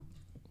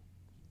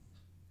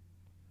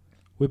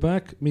We're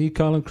back, me,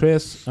 Carl and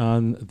Chris,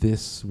 and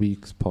this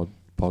week's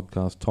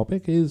podcast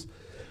topic is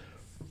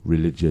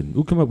religion.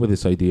 Who came up with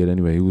this idea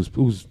anyway?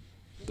 Whose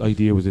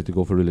idea was it to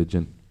go for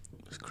religion?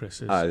 It's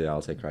Chris's. Yeah,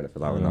 I'll take credit for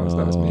that one.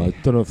 That was me. I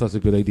don't know if that's a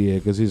good idea,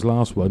 because his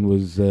last one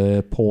was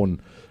porn,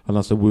 and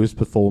that's the worst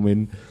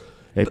performing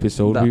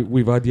episode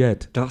we've had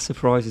yet. That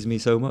surprises me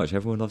so much.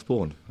 Everyone loves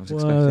porn. I was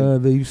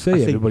expecting. You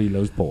say everybody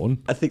loves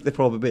porn. I think the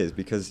problem is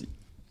because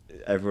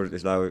everyone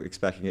is now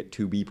expecting it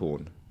to be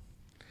porn.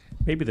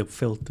 Maybe the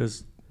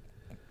filters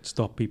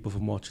stop people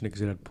from watching it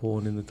because it had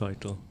porn in the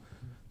title.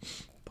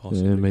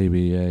 Possibly. Yeah,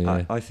 maybe,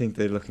 yeah. I think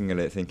they're looking at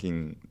it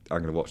thinking, I'm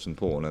going to watch some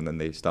porn, and then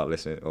they start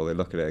listening, or they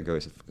look at it and go,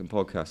 it's a fucking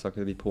podcast, how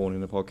can there be porn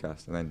in a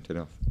podcast? And then turn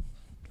off.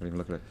 Don't even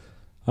look at it.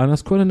 And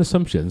that's quite an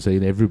assumption,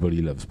 saying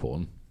everybody loves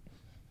porn.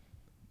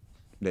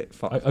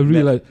 I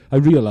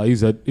realise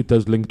that it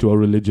does link to our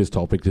religious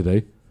topic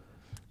today.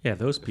 Yeah,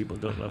 those people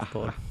don't love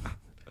porn.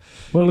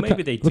 Well,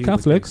 maybe they do, the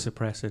Catholics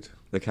suppress it.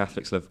 The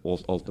Catholics love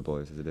altar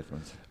boys, there's a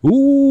difference.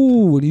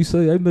 Ooh, when you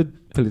say I'm the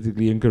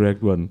politically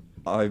incorrect one.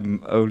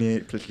 I'm only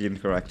politically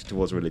incorrect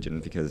towards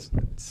religion because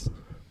it's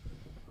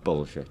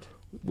bullshit.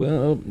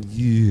 Well,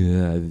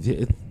 yeah.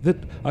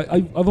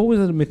 I've always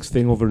had a mixed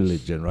thing over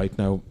religion, right?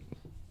 Now,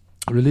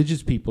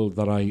 religious people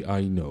that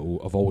I know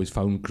have always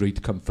found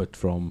great comfort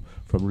from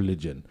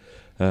religion.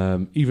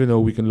 Even though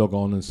we can log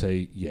on and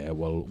say, yeah,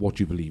 well, what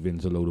you believe in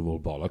is a load of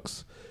old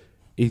bollocks.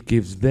 It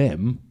gives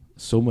them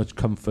so much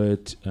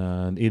comfort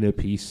and inner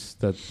peace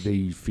that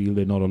they feel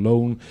they're not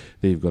alone.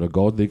 They've got a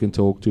God they can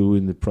talk to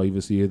in the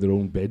privacy of their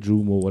own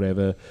bedroom or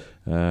whatever.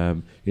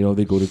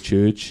 They go to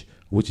church,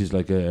 which is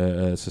like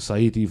a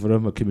society for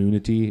them, a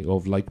community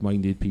of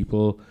like-minded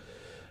people.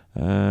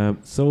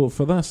 So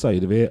for that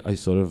side of it, I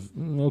sort of,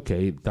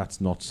 okay,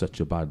 that's not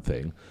such a bad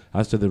thing.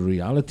 As to the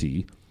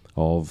reality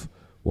of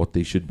what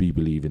they should be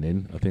believing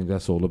in, I think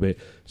that's all a bit...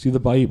 See, the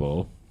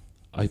Bible,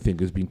 I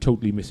think, has been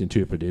totally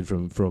misinterpreted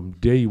from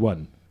day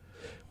one.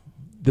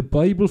 The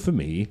Bible, for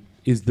me,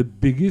 is the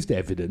biggest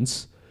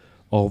evidence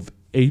of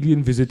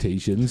alien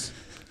visitations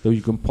that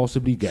you can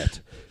possibly get.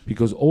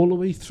 Because all the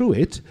way through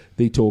it,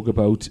 they talk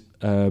about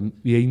the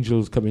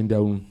angels coming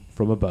down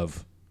from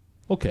above.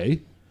 Okay.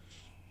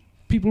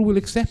 People will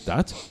accept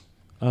that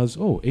as,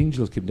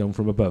 angels came down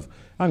from above.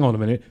 Hang on a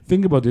minute.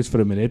 Think about this for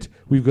a minute.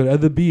 We've got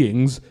other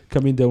beings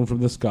coming down from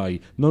the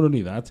sky. Not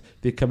only that,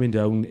 they're coming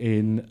down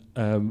in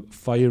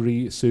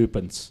fiery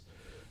serpents.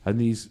 And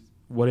these,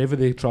 whatever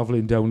they're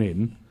travelling down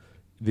in,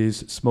 there's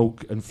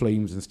smoke and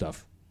flames and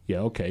stuff. Yeah,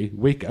 okay.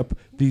 Wake up.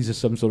 These are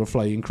some sort of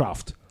flying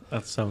craft.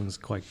 That sounds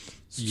quite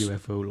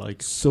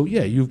UFO-like. So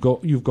yeah, you've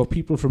got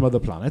people from other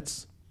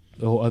planets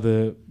or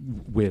other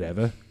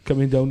wherever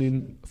coming down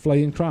in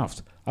flying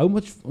craft. How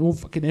much more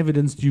fucking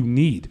evidence do you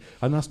need?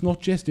 And that's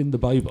not just in the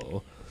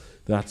Bible.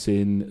 That's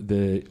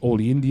in all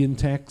the Indian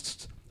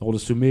texts, all the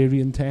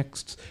Sumerian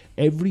texts.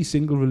 Every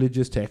single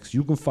religious text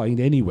you can find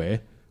anywhere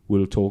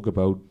will talk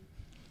about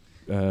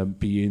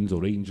beings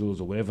or angels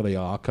or whatever they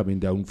are coming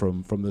down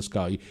from the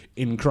sky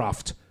in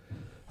craft.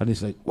 And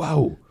it's like,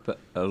 wow. But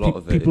a lot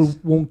of people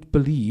won't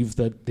believe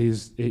that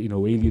there's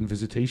alien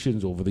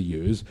visitations over the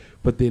years,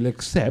 but they'll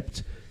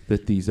accept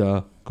that these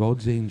are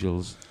God's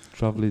angels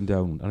travelling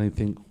down. And I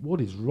think,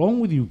 what is wrong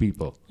with you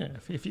people? Yeah,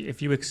 if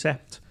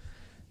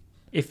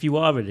you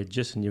are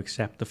religious and you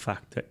accept the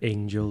fact that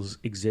angels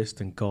exist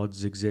and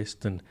gods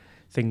exist and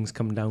things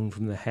come down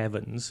from the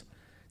heavens,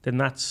 then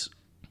that's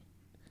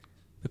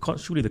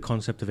surely the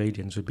concept of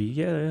aliens would be,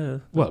 yeah.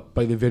 Well,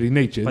 by their very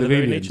nature, they're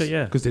aliens.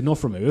 Because they're not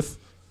from Earth,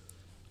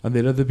 and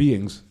they're other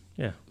beings.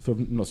 Yeah. So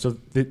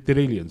they're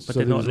aliens. But so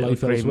they're not little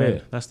grey elsewhere.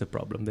 men. That's the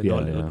problem. They're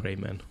not little grey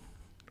men.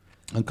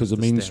 And because the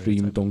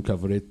mainstream don't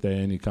cover it,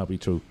 then it can't be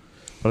true.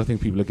 But I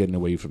think people are getting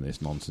away from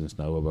this nonsense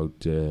now about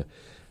the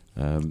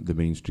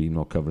mainstream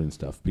not covering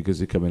stuff, because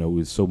they're coming out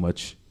with so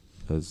much,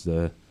 as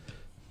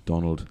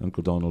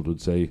Uncle Donald would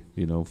say,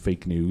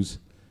 fake news,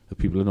 that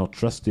people are not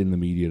trusting the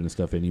media and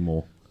stuff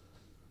anymore.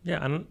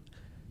 Yeah, and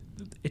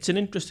it's an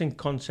interesting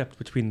concept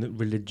between the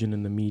religion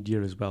and the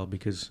media as well,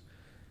 because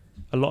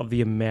a lot of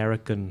the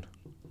American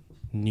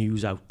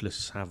news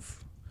outlets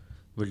have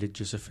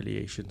religious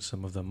affiliations.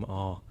 Some of them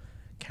are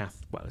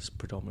it's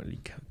predominantly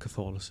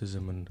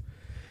Catholicism and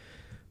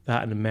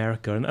that in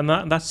America,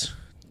 and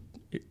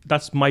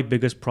that's my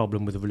biggest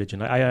problem with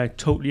religion. I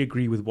totally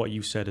agree with what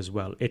you said as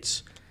well.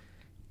 It's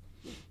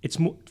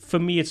more, for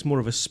me, it's more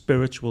of a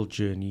spiritual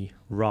journey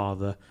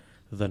rather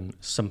than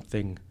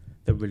something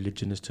that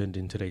religion has turned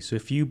in today. So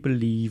if you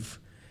believe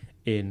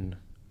in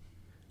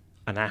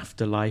an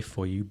afterlife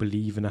or you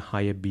believe in a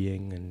higher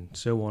being and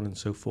so on and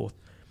so forth,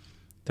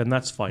 then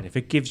that's fine. If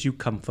it gives you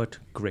comfort,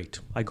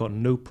 great. I got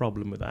no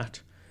problem with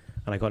that.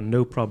 And I got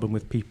no problem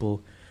with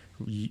people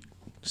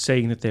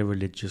saying that they're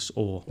religious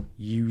or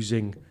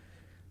using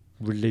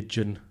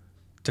religion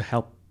to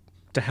help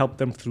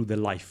them through their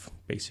life,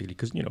 basically.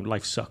 Because,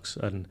 life sucks.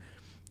 And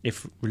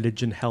if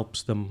religion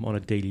helps them on a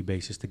daily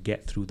basis to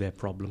get through their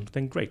problems,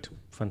 then great.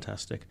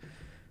 Fantastic.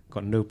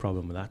 Got no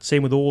problem with that.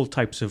 Same with all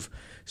types of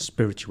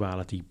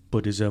spirituality,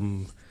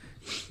 Buddhism,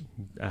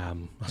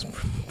 That's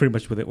pretty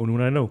much the only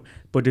one I know.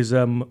 But there's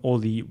all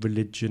the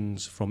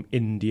religions from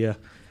India,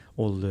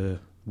 all the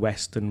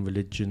Western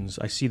religions.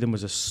 I see them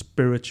as a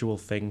spiritual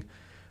thing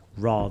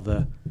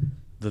rather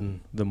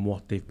than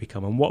what they've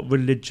become. And what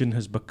religion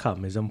has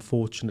become is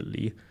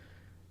unfortunately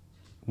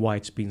why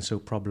it's been so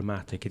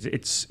problematic.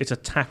 It's a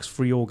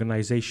tax-free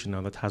organisation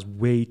now that has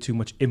way too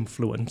much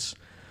influence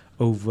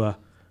over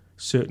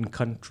certain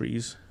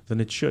countries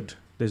than it should.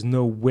 There's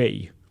no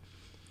way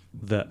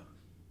that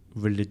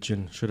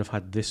religion should have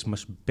had this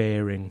much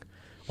bearing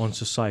on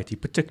society,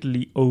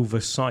 particularly over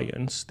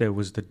science. There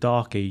was the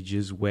Dark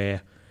Ages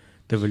where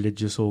the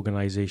religious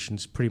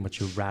organisations pretty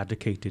much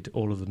eradicated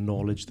all of the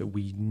knowledge that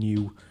we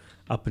knew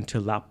up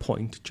until that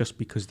point, just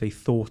because they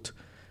thought,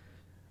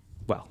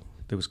 well,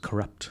 there was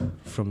corrupt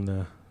from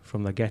the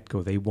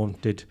get-go. They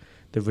wanted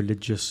the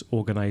religious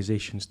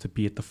organisations to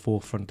be at the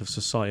forefront of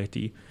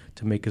society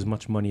to make as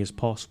much money as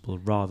possible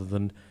rather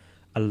than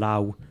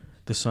allow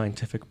the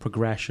scientific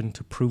progression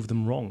to prove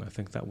them wrong. I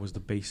think that was the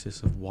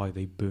basis of why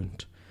they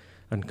burnt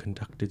and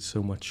conducted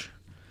so much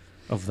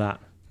of that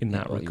in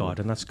that regard.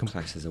 And that's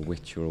classed as a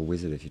witch or a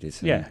wizard if you did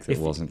something that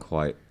wasn't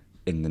quite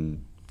in the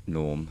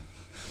norm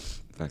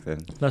back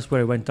then. That's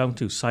where it went down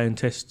to.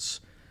 Scientists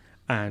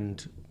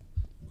and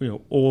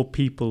all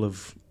people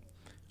of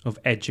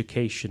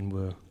education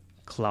were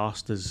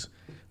classed as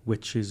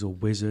witches or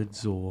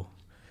wizards or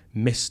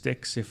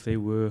mystics if they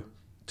were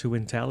too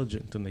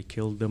intelligent, and they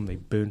killed them. They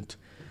burnt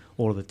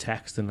all of the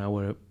text, and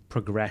our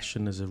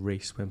progression as a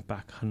race went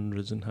back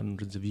hundreds and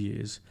hundreds of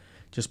years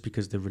just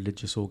because the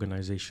religious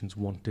organisations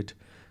wanted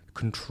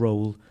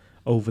control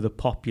over the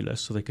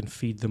populace so they can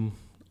feed them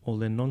all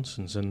their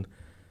nonsense. And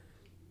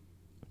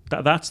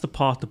that's the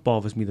part that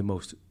bothers me the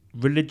most.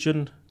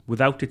 Religion,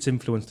 without its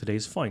influence today,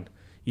 is fine.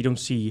 You don't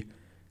see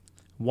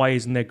why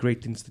isn't there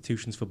great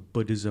institutions for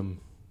Buddhism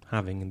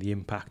having the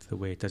impact the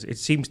way it does. It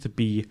seems to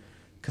be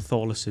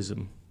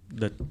Catholicism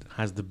that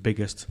has the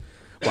biggest...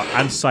 Well,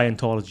 and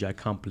Scientology, I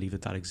can't believe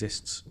that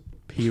exists,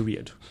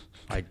 period.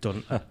 It's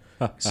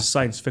a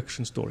science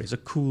fiction story. It's a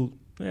cool,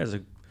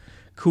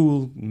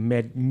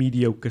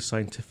 mediocre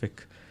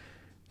scientific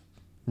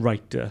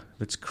writer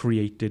that's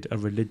created a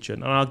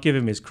religion. And I'll give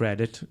him his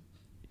credit.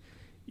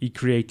 He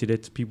created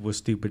it, people were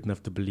stupid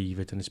enough to believe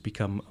it, and it's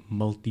become a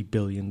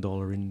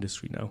multi-billion-dollar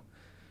industry now.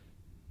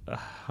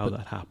 How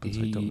that happens,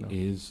 I don't know.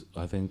 He is,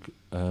 I think,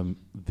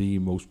 the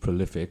most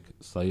prolific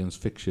science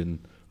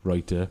fiction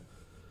writer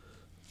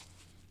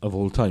of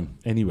all time.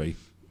 Anyway,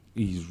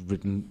 he's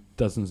written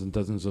dozens and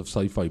dozens of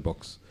sci-fi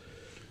books,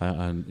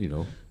 and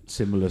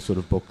similar sort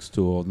of books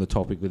to on the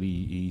topic that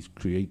he's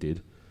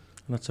created.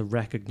 And that's a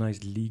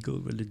recognised legal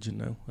religion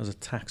now as a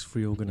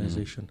tax-free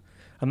organisation,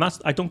 and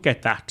I don't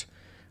get that.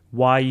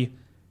 Why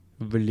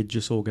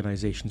religious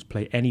organisations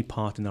play any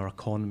part in our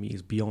economy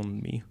is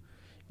beyond me.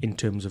 In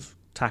terms of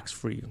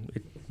tax-free,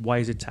 why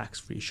is it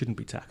tax-free? It shouldn't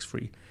be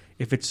tax-free.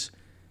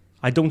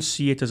 I don't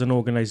see it as an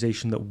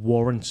organisation that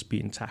warrants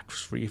being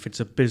tax-free. If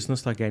it's a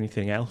business like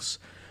anything else,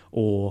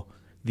 or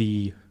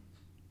I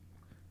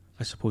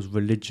suppose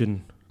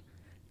religion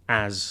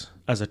as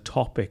a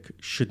topic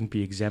shouldn't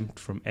be exempt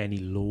from any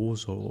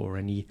laws or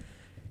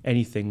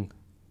anything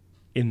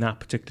in that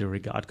particular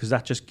regard, because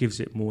that just gives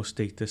it more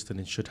status than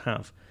it should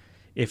have.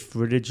 If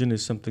religion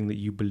is something that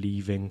you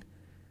believe in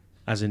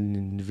as an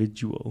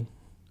individual,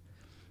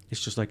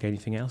 it's just like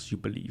anything else you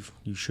believe.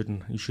 You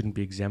shouldn't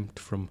be exempt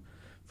from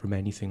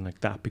anything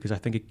like that, because I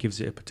think it gives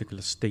it a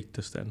particular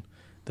status then,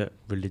 that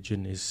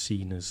religion is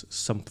seen as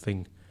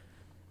something,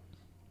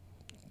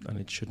 and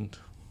it shouldn't.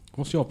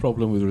 What's your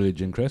problem with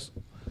religion, Chris?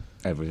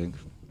 Everything.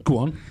 Go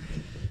on.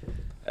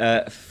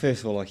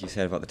 First of all, like you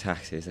said about the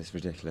taxes, it's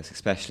ridiculous,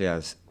 especially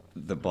as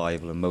the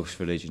Bible and most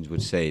religions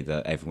would say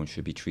that everyone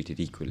should be treated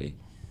equally,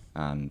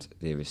 and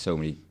there is so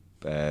many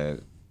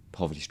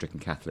poverty-stricken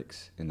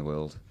Catholics in the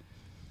world,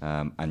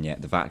 and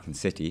yet the Vatican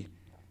City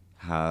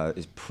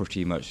is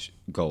pretty much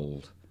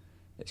gold.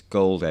 It's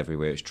gold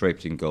everywhere. It's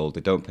draped in gold.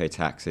 They don't pay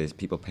taxes.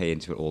 People pay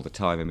into it all the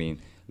time. I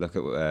mean, look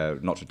at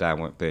Notre Dame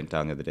went burnt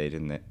down the other day,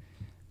 didn't it?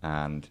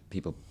 And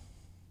people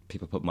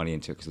put money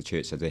into it because the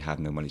church said they had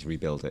no money to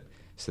rebuild it.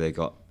 So they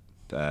got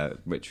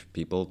rich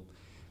people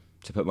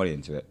to put money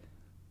into it.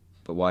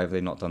 But why have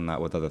they not done that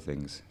with other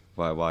things?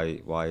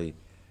 Why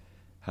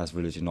has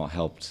religion not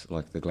helped,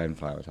 like the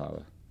Glenflower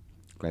Tower?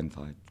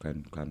 Glenflower,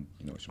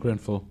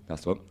 Grenfell.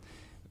 That's what.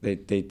 They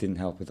didn't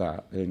help with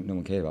that. No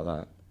one cared about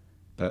that.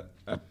 But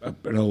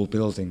an old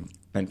building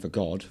meant for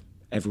God,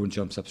 everyone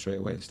jumps up straight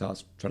away and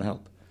starts trying to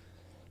help,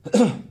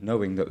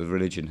 knowing that the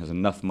religion has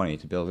enough money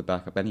to build it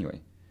back up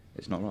anyway.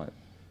 It's not right.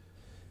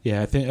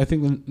 Yeah, I think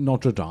the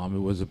Notre Dame,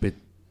 it was a bit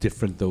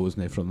different though,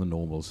 isn't it, from the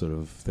normal sort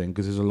of thing,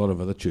 because there's a lot of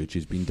other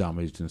churches been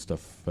damaged and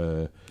stuff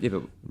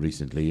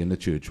recently, and the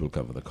church will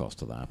cover the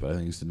cost of that. But I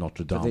think it's the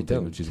Notre Dame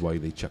thing, which is why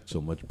they chucked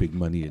so much big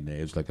money in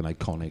there. It's like an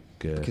iconic...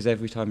 because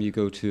every time you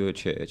go to a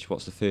church,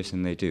 what's the first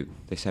thing they do?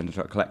 They send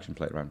a collection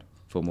plate around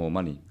for more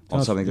money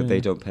on something that they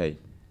don't pay.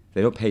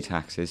 They don't pay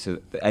taxes, so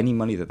any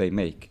money that they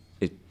make,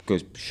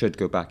 should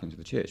go back into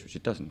the church, which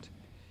it doesn't.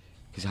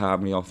 Because how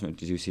many often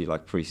did you see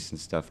like priests and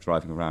stuff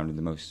driving around in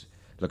the most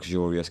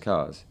luxurious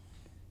cars?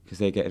 Because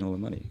they're getting all the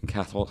money. And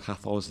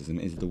Catholicism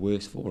is the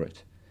worst for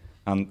it.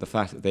 And the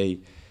fact that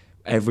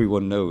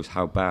everyone knows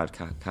how bad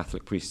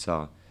Catholic priests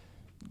are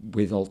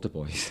with altar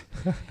boys.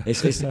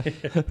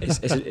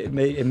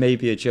 It may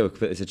be a joke,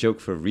 but it's a joke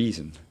for a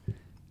reason.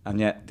 And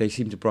yet they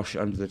seem to brush it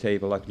under the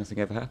table like nothing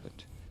ever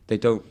happened. They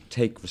don't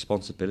take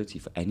responsibility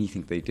for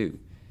anything they do.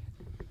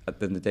 At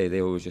the end of the day,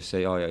 they always just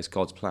say, oh yeah, it's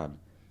God's plan.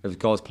 It was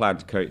God's plan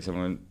to create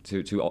someone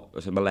to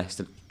molest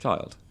a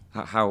child.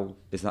 How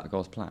is that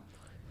God's plan?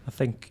 I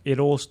think it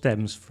all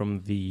stems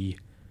from the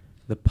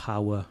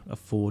power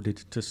afforded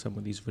to some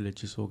of these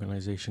religious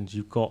organisations.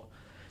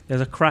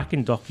 There's a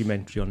cracking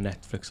documentary on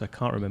Netflix. I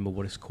can't remember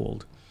what it's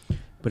called,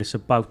 but it's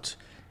about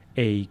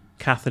a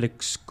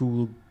Catholic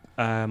school.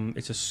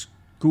 It's a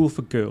school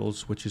for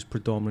girls, which is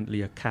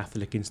predominantly a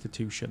Catholic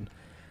institution,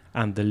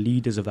 and the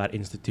leaders of that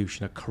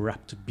institution are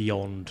corrupt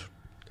beyond.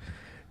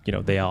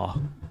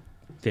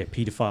 They're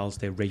paedophiles,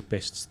 they're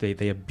rapists,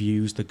 they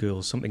abuse the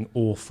girls, something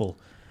awful,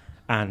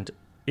 and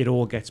it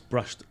all gets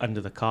brushed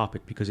under the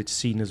carpet because it's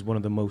seen as one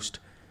of the most.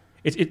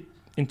 It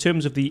in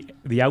terms of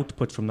the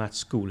output from that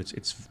school,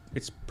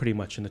 it's pretty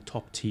much in the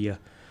top tier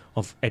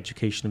of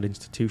educational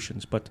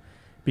institutions. But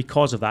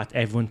because of that,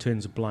 everyone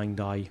turns a blind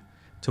eye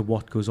to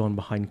what goes on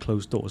behind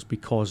closed doors,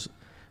 because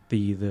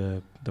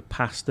the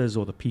pastors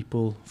or the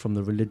people from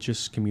the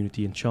religious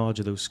community in charge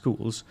of those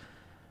schools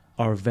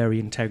are a very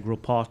integral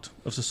part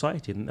of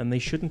society, and they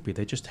shouldn't be.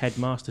 They're just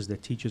headmasters, they're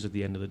teachers at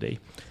the end of the day.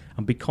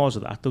 And because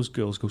of that, those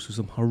girls go through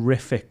some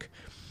horrific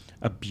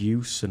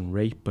abuse and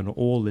rape and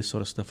all this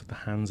sort of stuff at the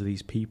hands of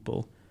these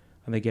people,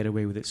 and they get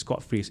away with it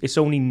scot-free. It's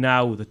only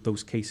now that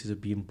those cases are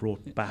being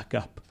brought back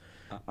up.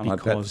 And I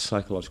bet the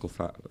psychological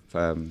fact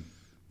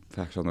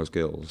on those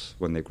girls,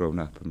 when they've grown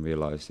up and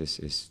realise this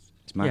is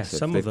massive,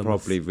 some they've of them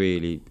probably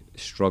really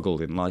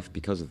struggled in life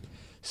because of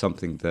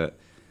something that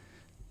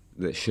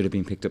should have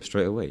been picked up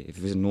straight away. If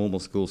it was a normal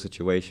school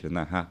situation and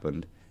that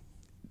happened,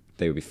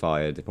 they would be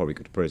fired, they'd probably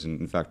go to prison.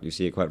 In fact, you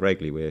see it quite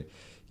regularly where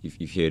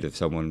you've heard of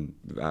someone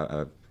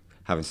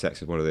having sex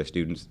with one of their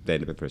students, they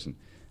end up in prison.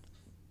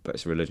 But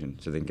it's a religion,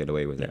 so they can get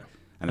away with it.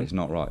 And it's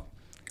not right.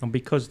 And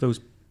because those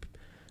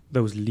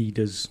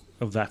leaders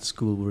of that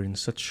school were in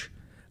such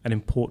an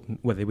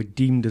important, they were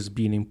deemed as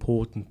being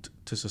important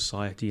to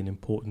society and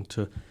important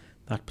to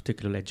that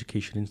particular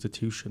education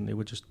institution, they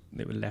were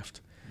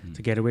left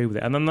to get away with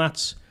it. And then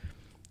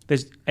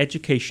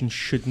education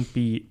shouldn't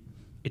be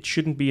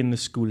in the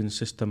schooling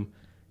system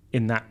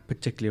in that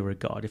particular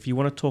regard. If you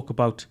want to talk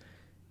about,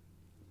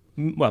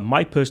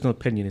 my personal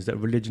opinion is that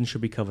religion should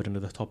be covered under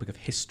the topic of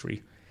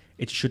history.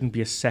 It shouldn't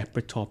be a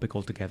separate topic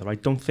altogether. I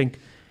don't think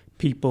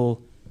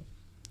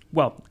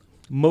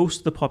most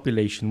of the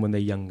population when they're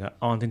younger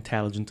aren't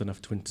intelligent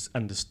enough to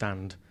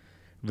understand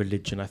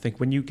religion. I think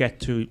when you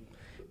get to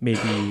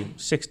maybe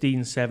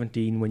 16,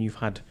 17, when you've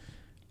had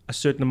a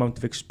certain amount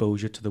of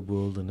exposure to the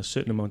world and a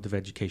certain amount of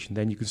education,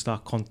 then you can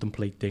start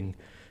contemplating,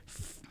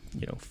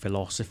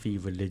 philosophy,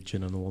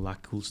 religion, and all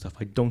that cool stuff.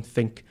 I don't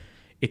think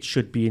it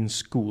should be in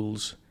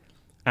schools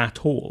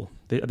at all.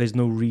 There's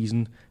no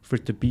reason for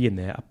it to be in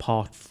there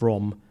apart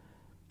from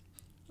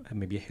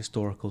maybe a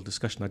historical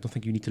discussion. I don't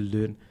think you need to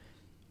learn.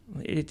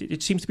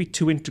 It seems to be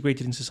too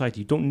integrated in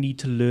society. You don't need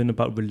to learn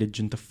about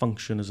religion to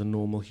function as a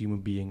normal human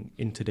being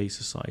in today's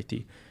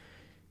society.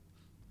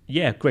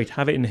 Yeah, great.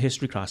 Have it in a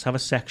history class. Have a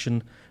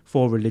section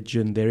for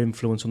religion, their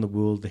influence on the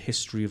world, the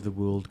history of the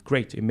world.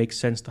 Great. It makes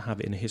sense to have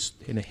it in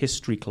a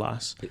history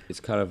class. It's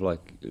kind of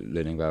like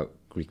learning about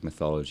Greek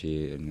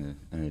mythology and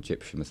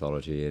Egyptian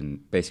mythology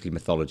and basically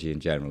mythology in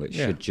general. It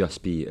should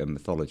just be a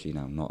mythology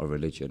now, not a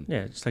religion.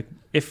 Yeah, it's like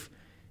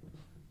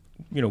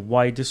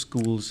why do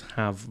schools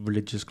have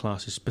religious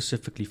classes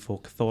specifically for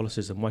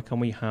Catholicism? Why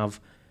can't we have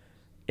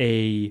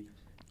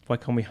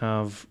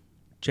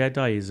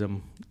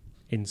Jediism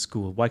in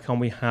school? Why can't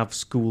we have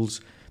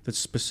schools that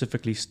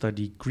specifically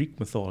study Greek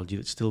mythology,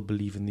 that still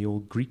believe in the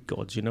old Greek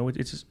gods?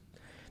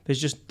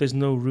 There's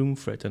no room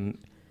for it, and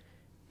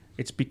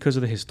it's because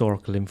of the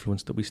historical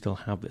influence that we still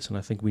have this, and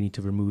I think we need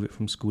to remove it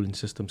from schooling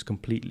systems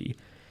completely.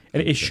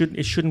 And it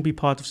shouldn't be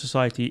part of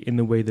society in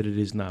the way that it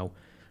is now.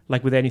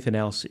 Like with anything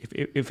else,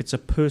 if it's a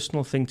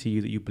personal thing to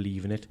you that you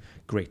believe in it,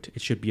 great.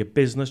 It should be a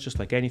business just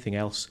like anything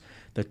else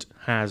that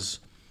has,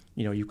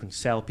 you can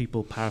sell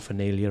people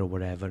paraphernalia or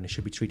whatever, and it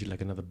should be treated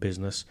like another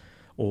business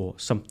or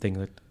something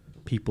that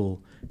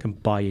people can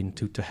buy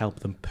into to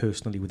help them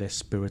personally with their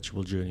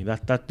spiritual journey.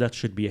 That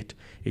should be it.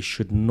 It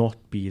should not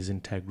be as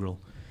integral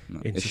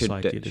in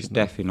society. It should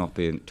definitely not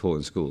be taught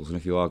in schools. And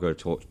if you are going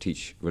to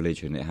teach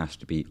religion, it has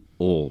to be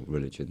all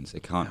religions.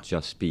 It can't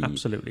just be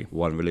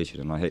one religion.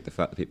 And I hate the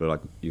fact that people are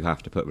like, you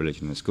have to put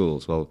religion in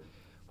schools. Well,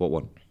 what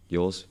one?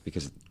 Yours?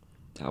 Because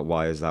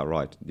why is that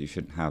right? You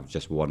shouldn't have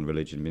just one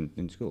religion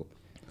in school.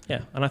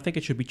 Yeah, and I think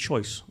it should be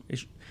choice.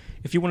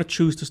 If you want to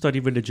choose to study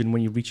religion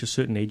when you reach a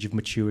certain age of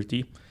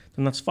maturity,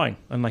 then that's fine.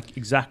 And like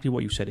exactly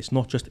what you said, it's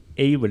not just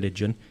a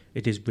religion,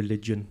 it is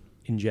religion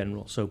in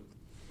general. So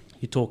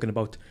you're talking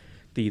about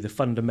the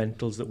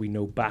fundamentals that we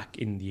know back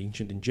in the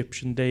ancient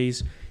Egyptian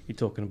days. You're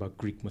talking about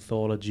Greek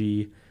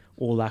mythology,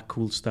 all that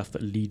cool stuff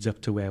that leads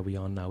up to where we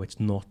are now. It's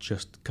not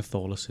just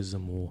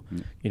Catholicism or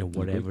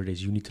whatever it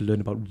is. You need to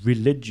learn about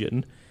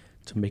religion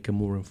to make a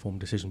more informed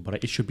decision.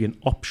 But it should be an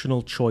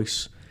optional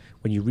choice.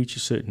 When you reach a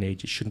certain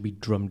age, it shouldn't be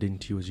drummed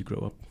into you as you grow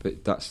up.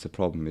 But that's the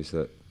problem, is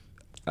that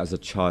as a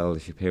child,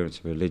 if your parents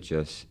are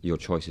religious, your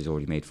choice is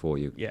already made for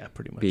you. Yeah,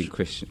 pretty much. Being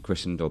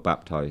christened or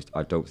baptised,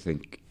 I don't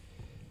think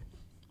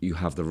you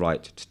have the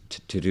right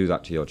to do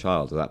that to your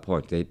child at that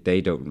point.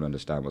 They don't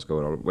understand what's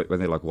going on. When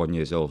they're like 1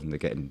 year old and they're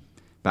getting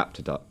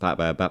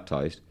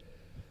baptised,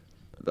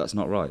 that's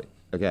not right.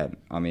 Again,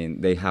 I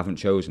mean, they haven't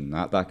chosen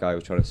that. That guy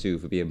was trying to sue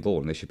for being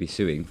born. They should be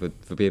suing for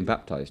being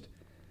baptised.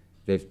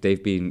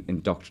 They've been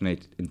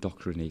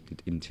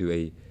indoctrinated into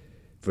a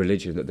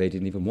religion that they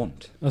didn't even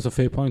want. That's a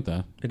fair point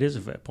there. It is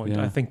a fair point.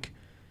 Yeah. I think,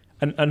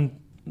 and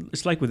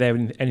it's like with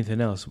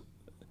anything else,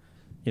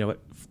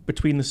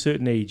 between the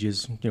certain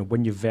ages,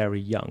 when you're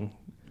very young,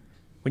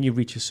 when you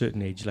reach a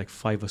certain age, like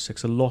 5 or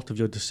 6, a lot of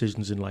your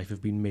decisions in life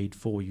have been made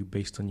for you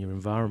based on your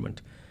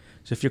environment.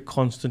 So if you're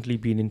constantly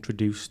being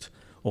introduced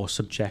or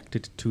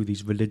subjected to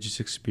these religious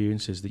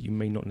experiences that you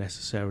may not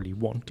necessarily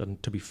want,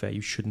 and to be fair,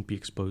 you shouldn't be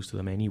exposed to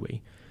them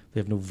anyway, they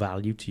have no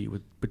value to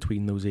you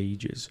between those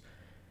ages,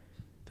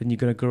 then you're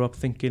going to grow up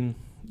thinking,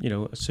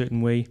 a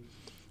certain way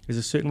is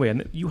a certain way.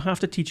 And you have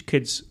to teach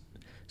kids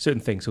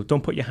certain things. So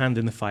don't put your hand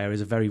in the fire is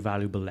a very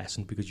valuable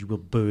lesson, because you will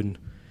burn.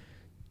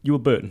 You will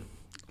burn.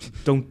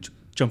 Don't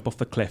jump off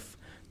the cliff.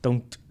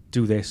 Don't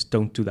do this.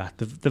 Don't do that.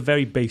 The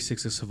very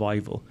basics of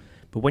survival.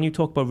 But when you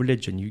talk about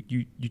religion,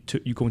 you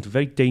go into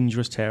very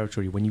dangerous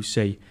territory when you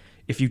say,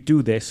 if you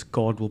do this,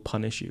 God will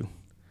punish you.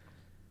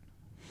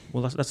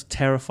 Well, that's a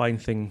terrifying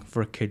thing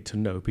for a kid to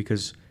know,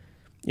 because,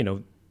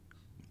 again,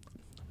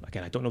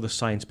 I don't know the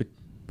science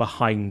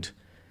behind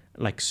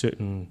like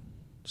certain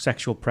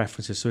sexual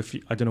preferences. So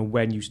I don't know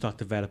when you start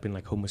developing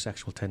like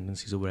homosexual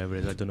tendencies or whatever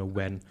it is. I don't know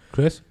when.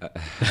 Chris?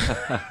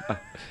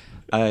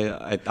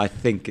 I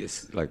think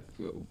it's like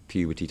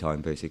puberty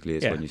time, basically.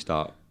 It's when you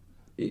start.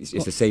 It's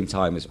the same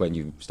time as when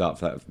you start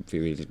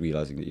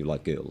realising that you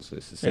like girls. So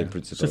it's the same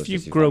principle. So if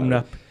you've grown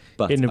up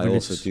but in a I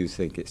also do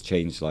think it's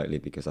changed slightly,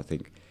 because I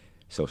think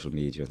social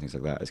media and things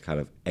like that is kind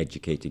of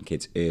educating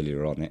kids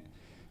earlier on it.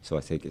 So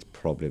I think it's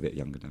probably a bit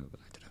younger now, but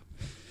I don't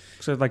know.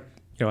 So like,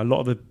 a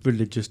lot of the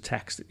religious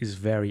text is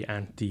very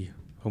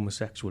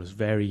anti-homosexual. It's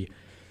very,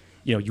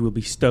 you will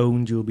be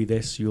stoned, you will be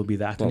this, you will be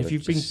that. Well, and if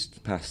you've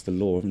just passed the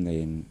law, haven't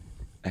they, in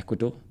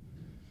Ecuador,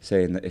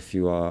 saying that if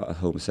you are a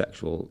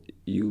homosexual,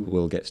 you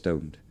will get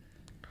stoned.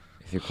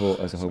 If you're caught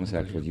as a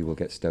homosexual, you will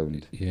get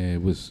stoned. Yeah,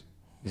 it was.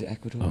 Is it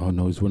Ecuador? Oh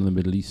no, it's one of the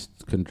Middle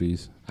East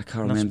countries. I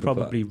can't remember. That's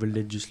probably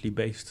religiously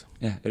based.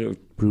 Yeah,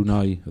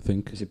 Brunei, I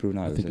think. Is it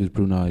Brunei? I think it's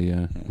Brunei.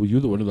 Yeah. Well,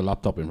 you're the one with the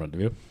laptop in front of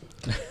you.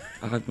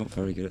 I'm not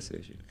very good at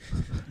searching.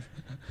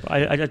 But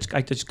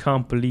I just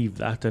can't believe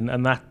that,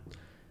 and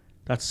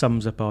that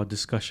sums up our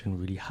discussion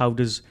really. How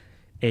does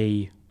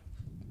a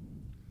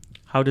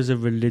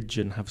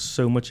religion have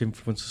so much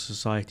influence on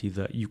society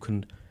that you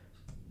can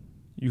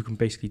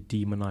basically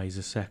demonize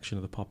a section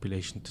of the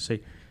population to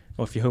say,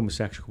 oh, if you're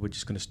homosexual, we're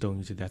just going to stone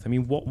you to death? I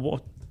mean,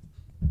 what?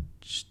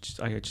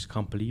 I just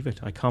can't believe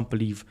it. I can't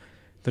believe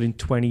that in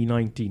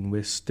 2019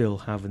 we're still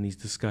having these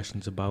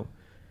discussions about,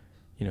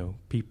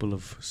 people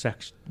of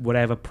sex,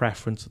 whatever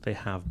preference that they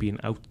have, being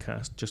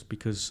outcast just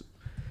because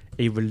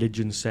a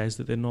religion says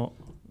that they're not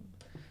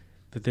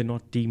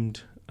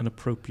deemed an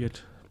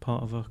appropriate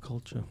part of our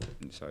culture.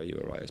 Sorry, you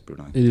were right. It's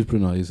Brunei. It is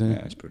Brunei, isn't it?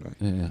 Yeah, it's Brunei.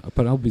 Yeah,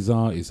 but how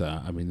bizarre is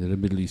that? I mean, they're a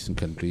Middle Eastern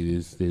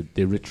country.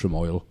 They're rich from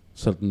oil.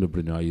 Sultan of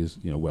Brunei is,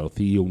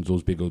 wealthy. He owns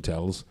those big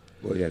hotels.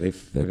 Well, yeah,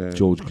 they've.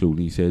 George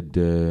Clooney said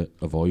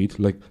avoid.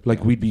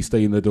 Like we'd be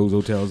staying at those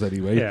hotels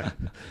anyway. Yeah.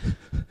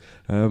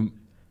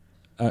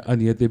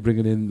 And yet they're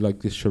bringing in like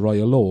this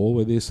Sharia law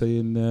where they're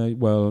saying,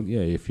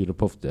 if you're a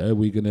pufter,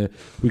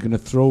 we're gonna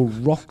throw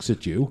rocks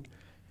at you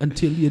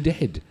until you're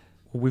dead.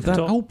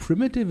 How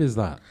primitive is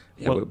that?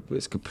 Yeah, well,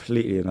 it's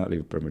completely and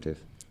utterly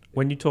primitive.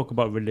 When you talk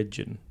about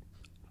religion,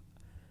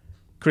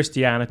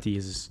 Christianity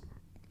is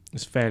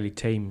fairly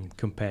tame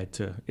compared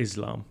to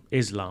Islam.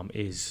 Islam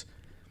is,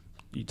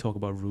 you talk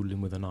about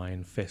ruling with an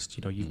iron fist.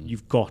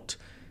 You've got,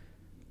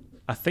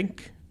 I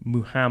think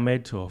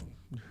Muhammad, or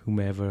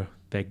whomever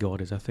their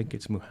god is, I think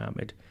it's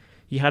Muhammad.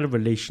 He had a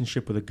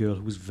relationship with a girl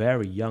who was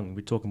very young.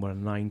 We're talking about a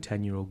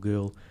 9-10-year-old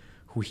girl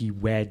who he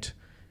wed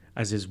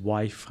as his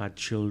wife, had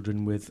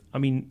children with. I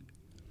mean,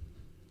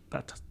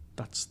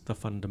 that's the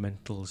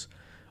fundamentals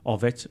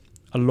of it.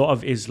 A lot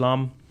of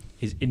Islam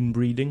is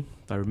inbreeding.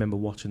 I remember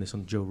watching this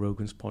on Joe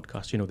Rogan's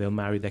podcast. They'll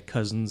marry their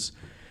cousins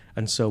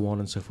and so on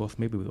and so forth.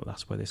 Maybe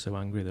that's why they're so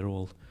angry. They're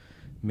all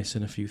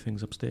missing a few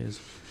things upstairs.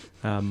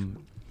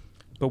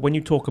 But when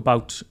you talk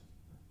about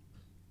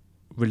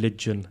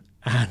religion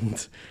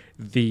and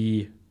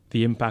the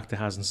impact it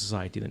has on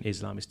society, then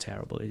Islam is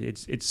terrible.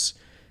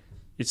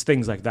 It's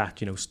things like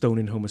that,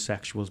 stoning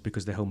homosexuals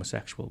because they're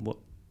homosexual.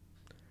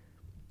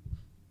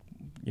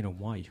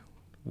 Why?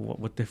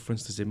 What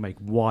difference does it make?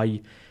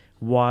 Why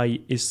why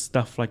is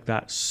stuff like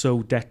that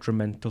so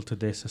detrimental to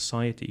their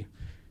society?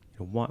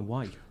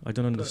 Why? I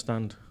don't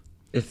understand.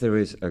 If there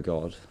is a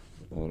God,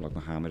 or like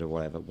Muhammad or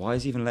whatever, why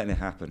is he even letting it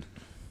happen?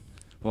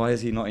 Why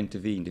has he not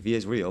intervened? If he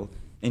is real,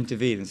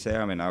 intervene and say,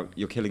 I mean, now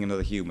you're killing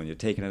another human, you're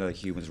taking another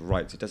human's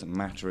rights. It doesn't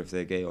matter if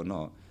they're gay or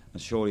not.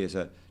 And surely as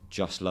a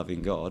just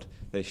loving God,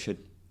 they should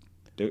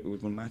do it. It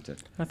wouldn't matter.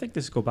 I think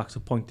this goes back to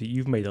the point that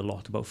you've made a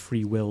lot about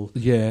free will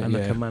Yeah, and yeah.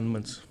 the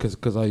commandments.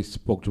 Because I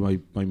spoke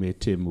to my mate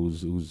Tim,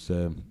 who's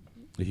a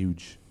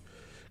huge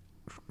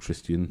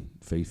Christian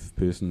faith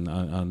person,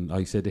 and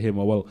I said to him,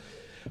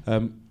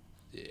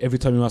 every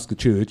time you ask the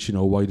church,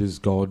 why does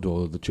God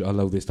or the church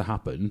allow this to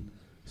happen?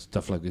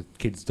 Stuff like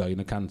kids dying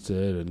of cancer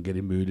and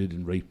getting murdered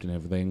and raped and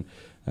everything.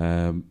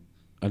 The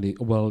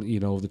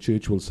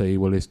church will say,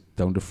 well, it's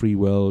down to free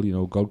will.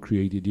 God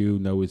created you.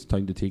 Now it's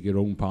time to take your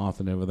own path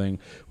and everything.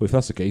 Well, if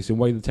that's the case, then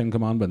why the 10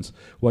 Commandments?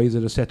 Why is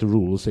it a set of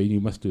rules saying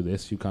you must do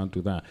this, you can't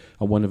do that?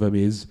 And one of them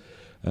is,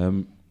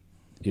 you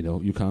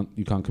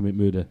can't commit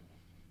murder,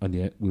 and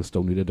yet we'll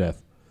stone you to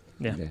death.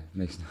 Yeah.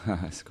 It's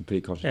a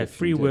complete contradiction. Yeah,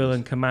 free will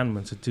and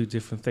commandments are two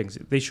different things.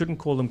 They shouldn't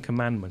call them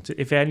commandments.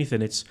 If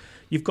anything, it's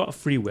you've got a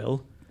free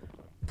will.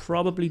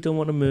 Probably don't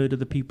want to murder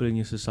the people in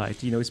your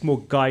society. It's more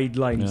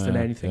guidelines than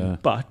anything. Yeah.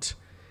 But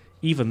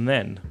even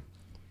then,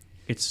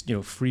 it's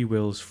free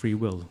will's free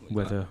will,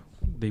 whether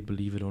they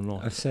believe it or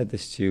not. I've said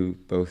this to you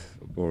both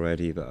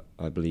already, but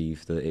I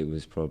believe that it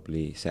was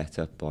probably set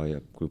up by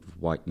a group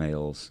of white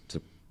males to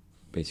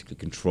basically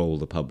control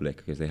the public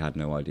because they had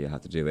no idea how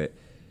to do it.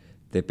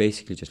 They're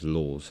basically just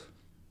laws.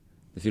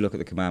 If you look at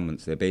the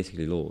commandments, they're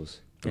basically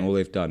laws. And all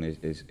they've done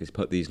is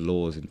put these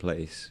laws in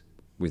place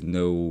with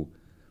no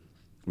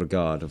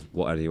regard of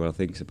what anyone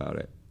thinks about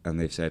it. And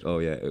they've said, oh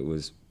yeah, it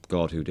was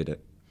God who did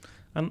it.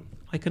 And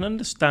I can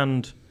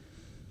understand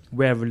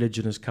where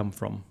religion has come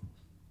from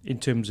in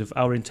terms of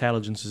our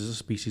intelligence as a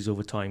species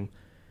over time.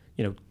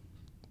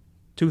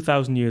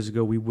 2,000 years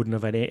ago, we wouldn't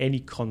have had any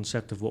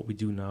concept of what we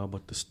do now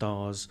about the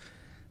stars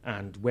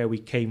and where we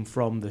came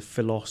from, the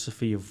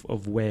philosophy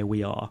of where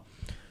we are.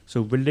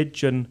 So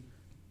religion,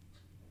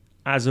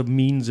 as a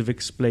means of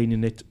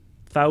explaining it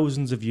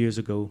thousands of years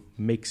ago,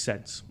 makes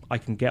sense. I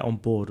can get on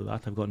board with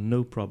that. I've got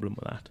no problem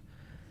with that.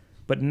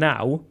 But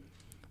now,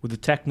 with the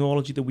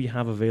technology that we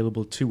have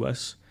available to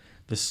us,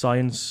 the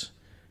science,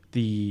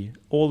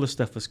 all the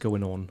stuff that's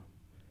going on,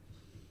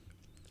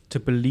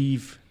 to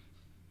believe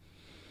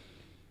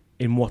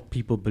in what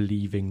people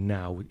believing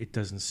now, it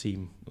doesn't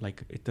seem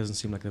like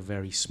a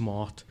very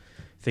smart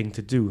thing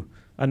to do.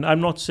 And I'm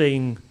not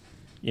saying,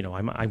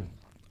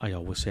 I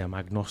always say I'm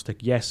agnostic.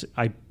 Yes,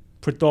 I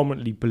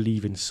predominantly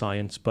believe in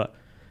science, but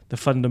the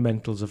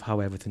fundamentals of how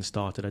everything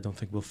started, I don't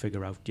think we'll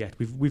figure out yet.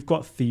 We've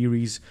got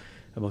theories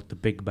about the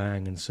Big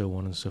Bang and so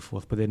on and so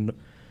forth, but then,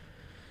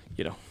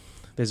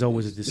 there's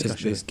always a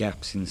discussion. There's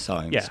gaps in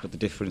science, yeah. But the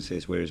difference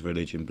is, whereas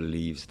religion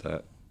believes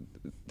that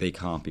they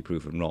can't be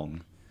proven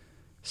wrong,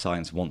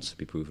 science wants to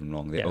be proven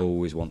wrong. They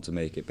always want to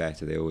make it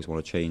better. They always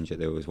want to change it.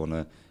 They always want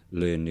to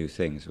learn new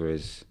things,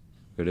 whereas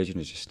religion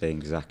is just staying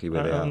exactly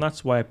where they are. And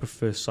that's why I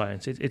prefer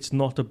science. It's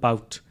not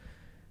about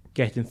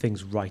getting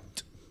things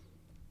right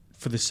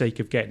for the sake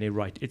of getting it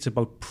right. It's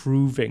about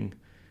proving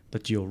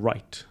that you're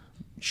right,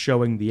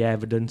 showing the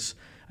evidence.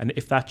 And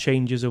if that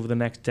changes over the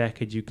next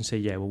decade, you can say,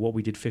 yeah, well, what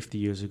we did 50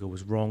 years ago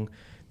was wrong.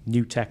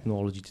 New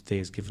technology today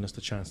has given us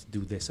the chance to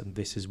do this, and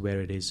this is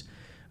where it is,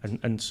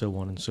 and so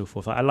on and so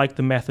forth. I like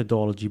the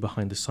methodology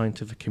behind the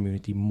scientific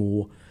community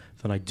more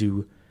than I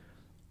do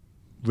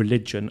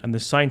religion. And the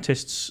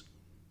scientists,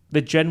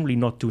 they're generally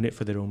not doing it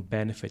for their own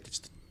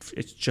benefit.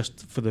 It's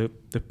just for the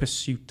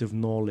pursuit of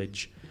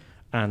knowledge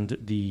and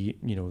the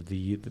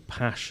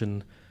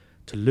passion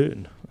to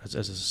learn as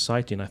a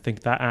society. And I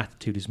think that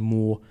attitude is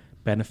more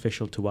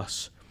beneficial to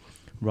us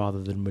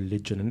rather than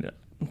religion. And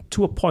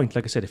to a point,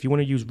 like I said, if you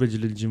want to use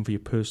religion for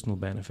your personal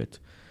benefit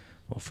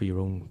or for your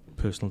own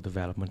personal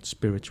development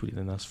spiritually,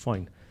 then that's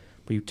fine.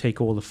 But you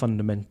take all the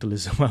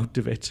fundamentalism out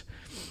of it,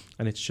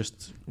 and it's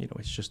just a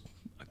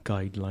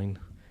guideline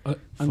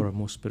for a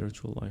more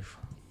spiritual life.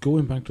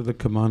 Going back to the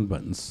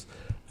commandments,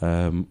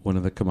 one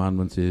of the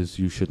commandments is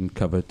you shouldn't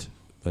covet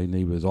thy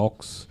neighbour's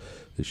ox,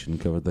 you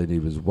shouldn't covet thy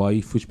neighbour's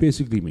wife, which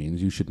basically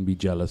means you shouldn't be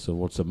jealous of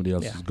what somebody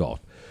else has got.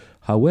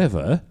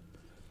 However,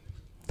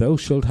 thou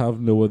shalt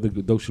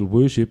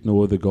worship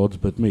no other gods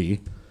but me.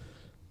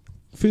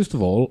 First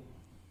of all,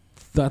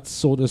 that's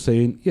sort of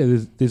saying,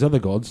 there's other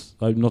gods.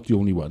 I'm not the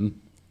only one.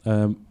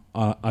 I'm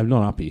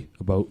not happy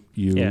about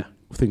you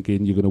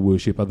thinking you're going to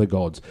worship other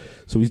gods.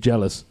 So he's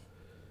jealous,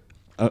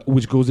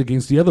 which goes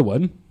against the other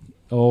one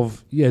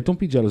of, don't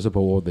be jealous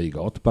about what they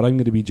got, but I'm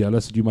going to be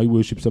jealous that you might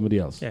worship somebody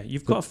else. Yeah,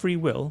 you've got free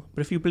will,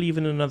 but if you believe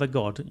in another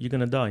god, you're going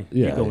to die.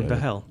 You're going to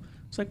hell.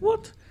 It's like,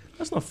 what?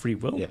 That's not free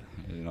will. Yeah.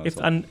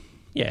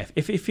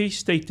 If he's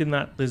stating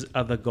that there's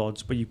other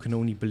gods, but you can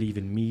only believe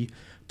in me,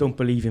 don't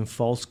believe in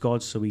false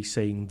gods, so he's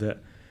saying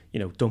that,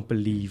 don't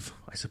believe,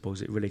 I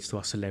suppose it relates to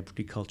our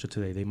celebrity culture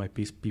today, they might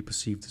be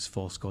perceived as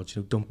false gods,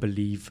 don't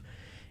believe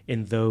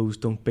in those,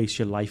 don't base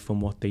your life on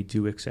what they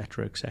do,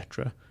 etc.,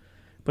 etc.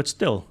 But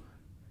still,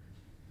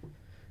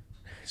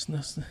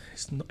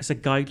 it's a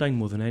guideline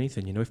more than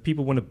anything. You know, if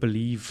people want to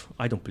believe,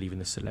 I don't believe in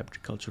this celebrity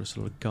culture. It's a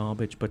lot of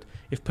garbage. But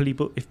if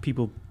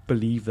people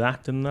believe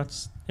that, then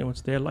that's, you know,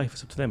 it's their life.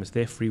 It's up to them. It's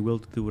their free will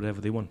to do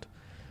whatever they want.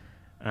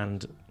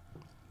 And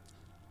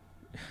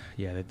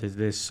yeah,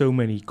 there's so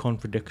many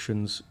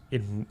contradictions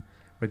in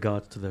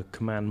regards to the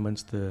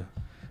commandments, the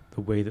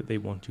way that they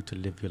want you to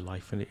live your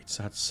life, and it's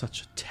had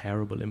such a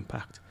terrible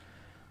impact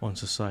on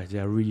society.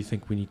 I really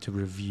think we need to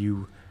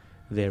review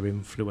their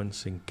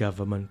influence in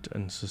government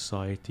and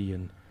society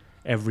and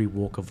every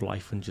walk of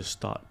life and just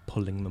start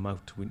pulling them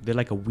out. They're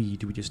like a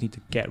weed. We just need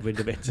to get rid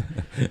of it.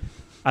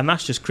 And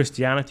that's just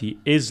Christianity.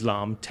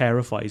 Islam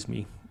terrifies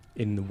me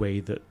in the way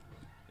that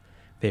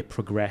they're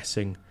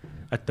progressing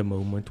at the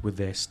moment with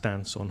their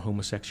stance on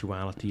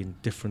homosexuality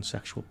and different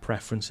sexual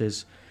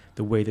preferences.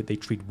 The way that they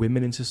treat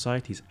women in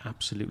society is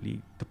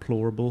absolutely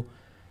deplorable.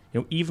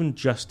 You know, even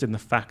just in the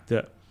fact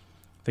that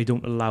they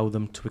don't allow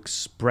them to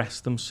express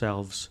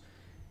themselves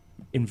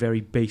in very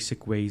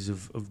basic ways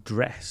of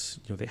dress.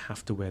 You know, they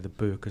have to wear the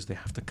burqas, they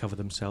have to cover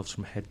themselves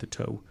from head to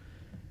toe.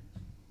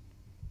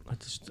 I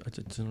just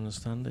don't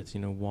understand it.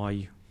 You know,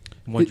 why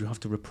do you have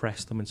to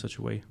repress them in such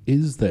a way?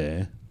 Is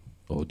there,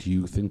 or do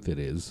you think there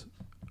is,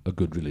 a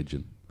good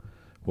religion?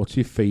 What's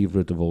your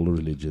favourite of all the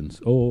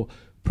religions? Or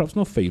perhaps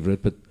not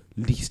favourite, but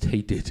least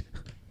hated?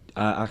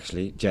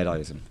 Actually,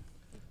 Jediism.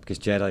 Because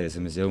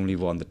Jediism is the only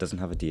one that doesn't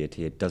have a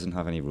deity, it doesn't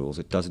have any rules,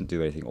 it doesn't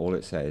do anything. All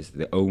it says,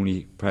 the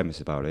only premise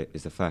about it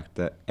is the fact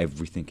that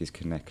everything is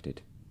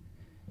connected,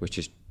 which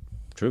is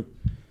true.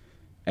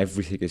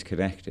 Everything is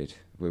connected.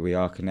 We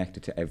are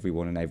connected to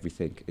everyone and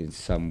everything in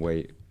some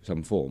way,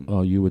 some form.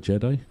 Are you a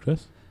Jedi,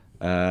 Chris?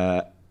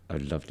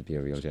 I'd love to be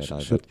a real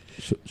Jedi.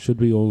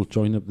 Should we all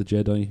join up the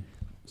Jedi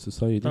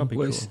Society? That'd be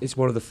Well, cool. it's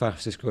one of the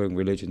fastest growing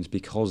religions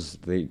because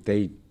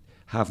they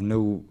have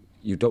no...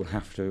 You don't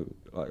have to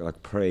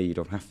like pray, you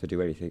don't have to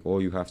do anything.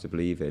 All you have to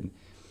believe in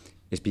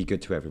is be good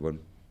to everyone.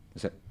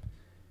 That's it.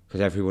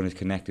 Because everyone is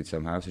connected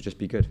somehow, so just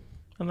be good.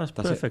 And that's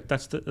That's perfect.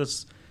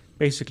 That's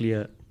basically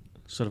a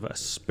sort of a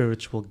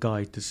spiritual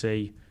guide to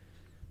say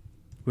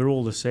we're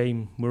all the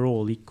same, we're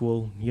all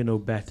equal, you're no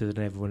better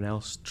than everyone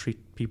else.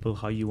 Treat people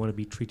how you want to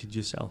be treated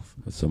yourself.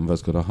 Some of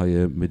us got a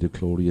higher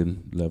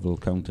midichlorian level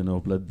count in our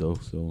blood, though,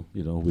 so,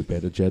 you know, we're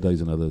better Jedis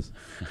than others.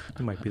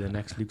 You might be the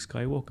next Luke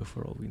Skywalker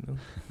for all we know.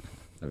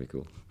 That'd be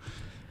cool.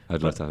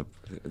 I'd love to have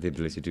the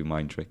ability to do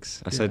mind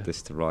tricks. I said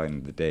this to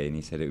Ryan the day, and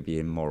he said it would be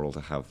immoral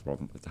to have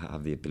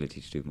the ability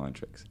to do mind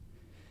tricks.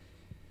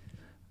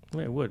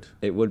 Well, it would.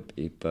 It would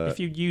be, but... If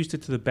you used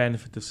it to the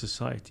benefit of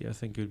society, I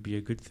think it would be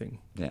a good thing.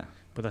 Yeah.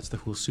 But that's the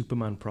whole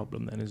Superman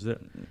problem then, is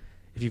that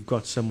if you've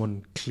got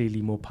someone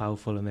clearly more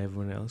powerful than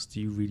everyone else,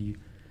 do you really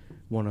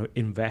want to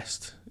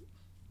invest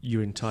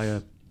your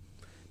entire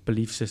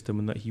belief system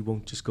in that he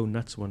won't just go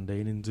nuts one day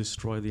and then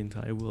destroy the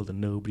entire world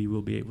and nobody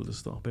will be able to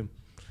stop him?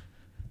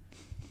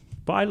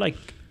 But I like...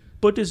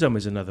 Buddhism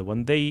is another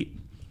one.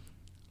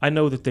 I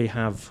know that they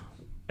have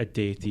a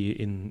deity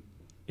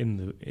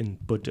in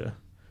Buddha,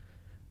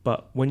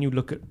 but when you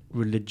look at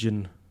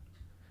religion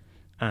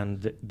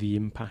and the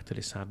impact that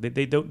it's had,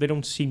 they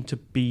don't seem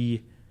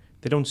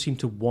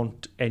to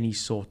want any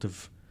sort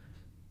of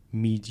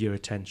media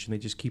attention. They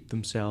just keep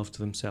themselves to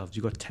themselves.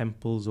 You've got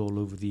temples all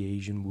over the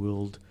Asian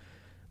world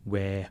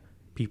where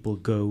people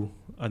go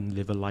and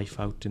live a life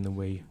out in the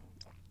way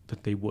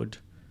that they would.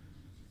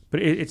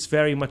 But it's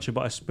very much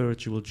about a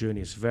spiritual journey.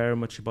 It's very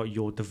much about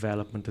your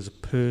development as a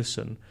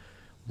person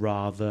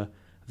rather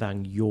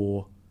than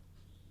your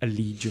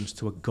allegiance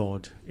to a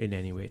god in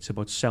any way. It's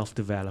about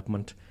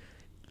self-development,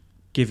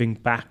 giving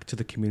back to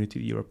the community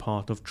that you're a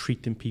part of,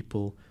 treating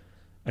people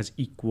as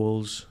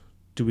equals,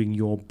 doing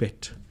your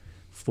bit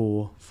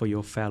for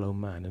your fellow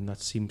man. And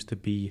that seems to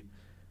be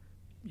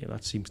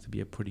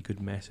a pretty good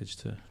message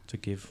to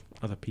give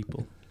other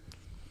people.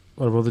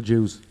 What about the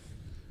Jews?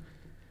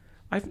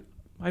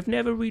 I've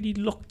never really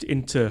looked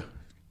into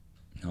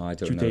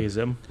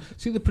Judaism.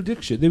 See,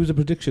 there was a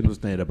prediction,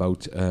 wasn't there,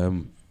 about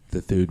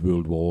the Third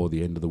World War,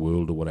 the end of the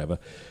world or whatever,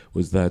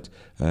 was that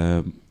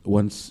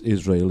once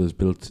Israel has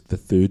built the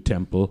third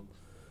temple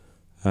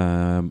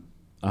and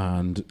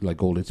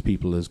like all its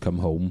people has come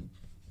home,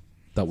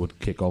 that would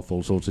kick off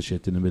all sorts of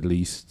shit in the Middle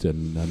East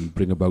and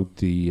bring about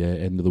the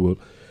end of the world.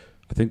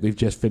 I think they've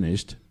just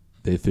finished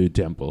their third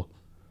temple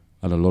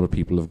and a lot of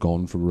people have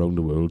gone from around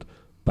the world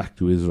back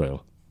to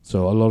Israel.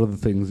 So a lot of the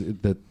things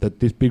that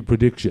this big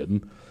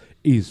prediction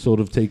is sort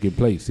of taking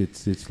place.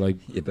 It's like...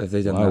 Yeah, but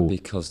they've done that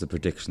because the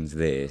prediction's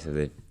there, so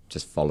they've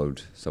just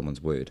followed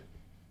someone's word.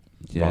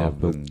 Yeah,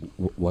 but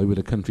why would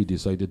a country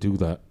decide to do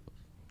that?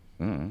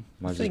 Why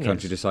does a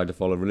country decide to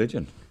follow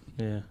religion?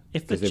 Yeah.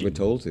 Because they were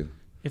told to.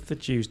 If the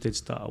Jews did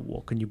start a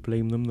war, can you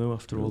blame them, though,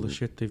 after all the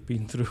shit they've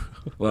been through?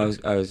 Well,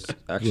 I was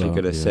actually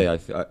going to say,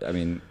 I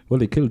mean... Well,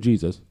 they killed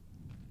Jesus.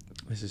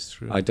 This is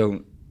true. I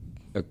don't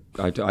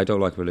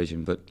like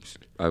religion, but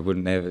I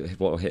wouldn't ever...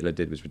 What Hitler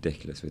did was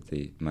ridiculous with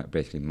the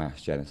basically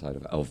mass genocide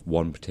of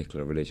one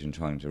particular religion,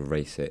 trying to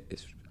erase it.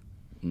 It's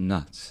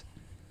nuts.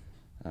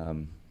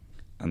 And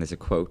there's a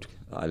quote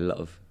that I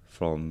love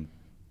from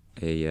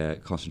a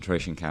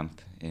concentration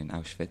camp in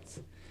Auschwitz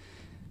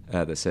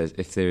that says,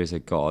 "If there is a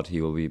God,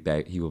 he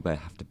will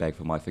have to beg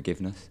for my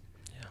forgiveness."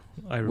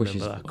 I Which remember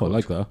is- that. I quote.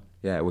 like that.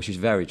 Yeah, which is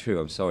very true.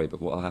 I'm sorry,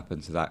 but what will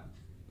happen to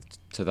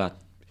that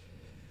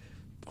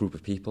group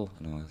of people?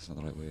 No, that's not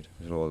the right word.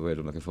 That's not the word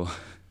I'm looking for.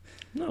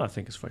 No, I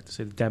think it's right to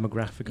say the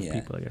demographic of Yeah.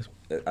 people, I guess.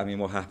 I mean,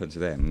 what happened to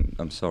them?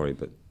 I'm sorry,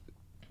 but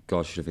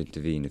God should have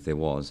intervened if there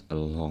was a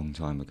long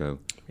time ago.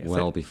 Yeah,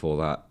 Well before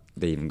that,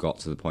 they even got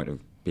to the point of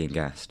being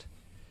gassed.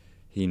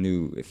 He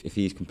knew if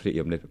he's completely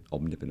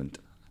omnipotent,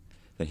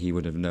 then he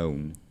would have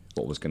known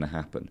what was going to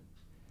happen,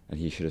 and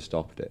he should have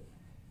stopped it.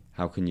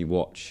 How can you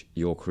watch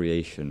your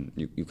creation?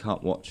 You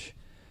can't watch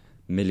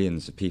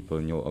millions of people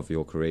of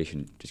your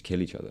creation just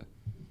kill each other.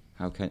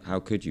 How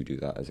could you do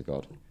that as a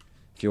God?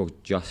 If you're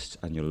just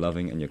and you're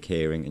loving and you're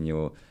caring and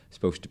you're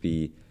supposed to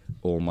be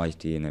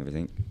almighty and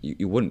everything,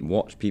 you wouldn't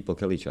watch people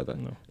kill each other.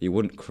 No. You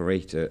wouldn't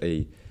create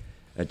a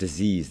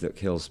disease that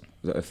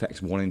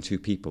affects 1 in 2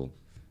 people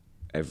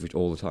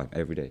all the time,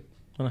 every day,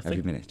 And I every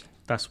think minute.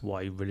 that's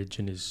why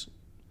religion is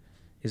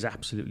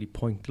absolutely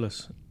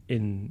pointless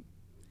in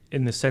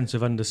the sense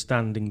of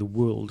understanding the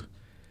world.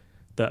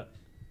 That,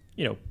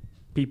 you know,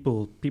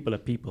 people are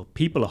people.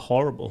 People are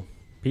horrible.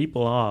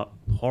 People are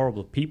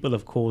horrible. People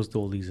have caused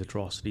all these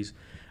atrocities,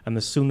 and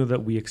the sooner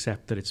that we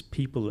accept that it's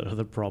people that are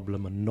the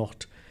problem and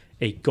not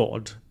a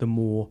God, the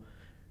more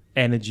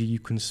energy you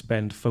can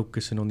spend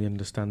focusing on the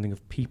understanding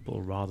of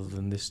people rather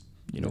than this,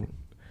 you know,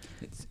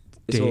 It's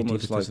deity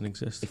almost that like doesn't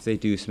exist. if they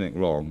do something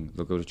wrong,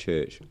 they'll go to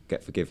church,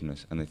 get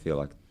forgiveness, and they feel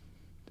like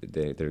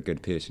they're a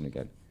good person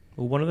again.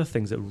 Well, one of the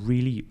things that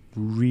really,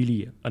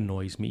 really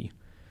annoys me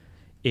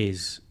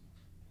is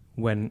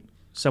when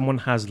someone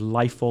has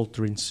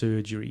life-altering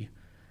surgery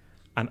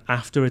and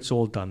after it's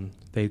all done,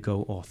 they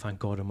go, "Oh, thank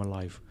God I'm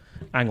alive."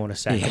 Hang on a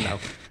second now.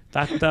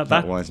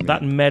 That winds me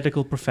That up.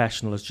 medical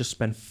professional has just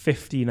spent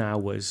 15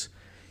 hours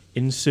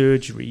in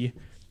surgery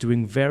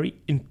doing very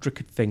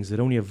intricate things that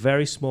only a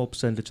very small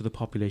percentage of the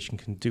population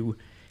can do.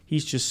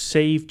 He's just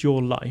saved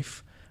your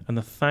life, and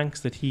the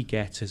thanks that he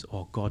gets is,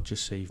 "Oh, God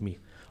just saved me."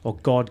 Or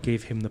God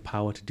gave him the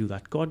power to do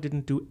that. God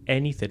didn't do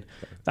anything.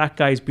 That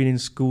guy's been in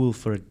school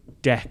for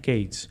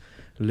decades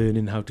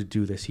learning how to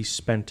do this. He's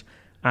spent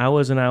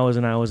hours and hours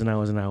and hours and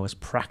hours and hours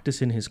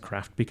practicing his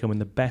craft, becoming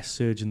the best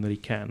surgeon that he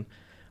can.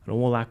 And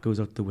all that goes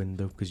out the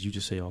window because you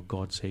just say, "Oh,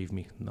 God save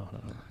me." No.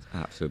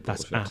 Absolute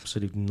That's bullshit.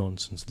 absolute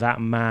nonsense.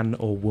 That man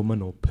or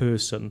woman or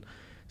person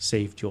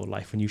saved your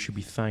life, and you should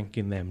be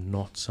thanking them,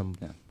 not some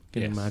Yeah.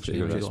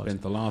 imaginary you just God.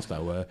 spent the last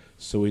hour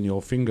sewing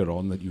your finger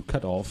on that you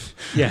cut off.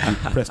 Yeah. You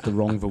pressed the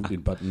wrong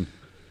voting button.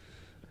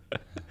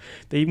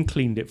 They even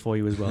cleaned it for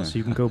you as well, so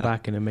you can go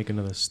back in and make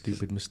another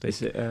stupid mistake.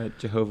 Is it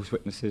Jehovah's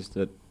Witnesses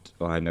that?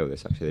 Well, I know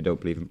this actually. They don't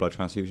believe in blood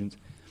transfusions.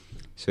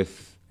 So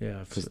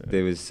Yeah, because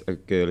there was a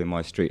girl in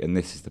my street, and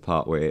this is the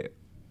part where,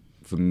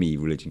 for me,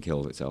 religion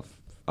killed itself.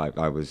 My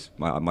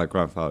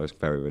grandfather was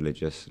very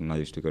religious, and I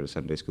used to go to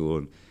Sunday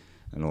school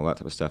and all that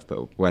type of stuff.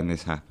 But when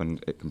this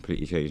happened, it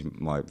completely changed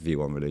my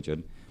view on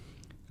religion.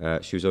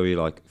 She was only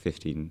like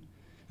 15.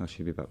 No,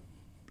 she'd be about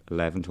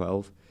 11,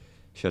 12.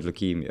 She had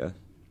leukemia,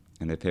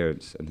 and her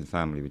parents and her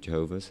family were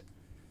Jehovah's.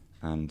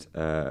 And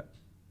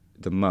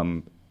the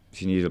mum,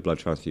 she needed a blood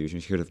transfusion.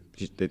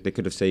 They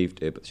could have saved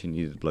her, but she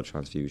needed a blood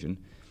transfusion.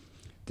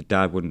 The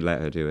dad wouldn't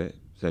let her do it.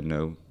 Said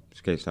no,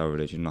 it's against our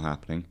religion, not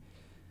happening.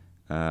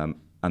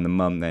 And the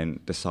mum then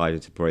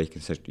decided to break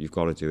and said, "You've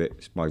got to do it.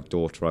 It's my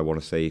daughter. I want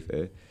to save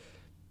her."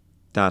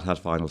 Dad had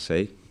final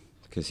say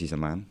because he's a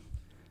man.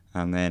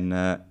 And then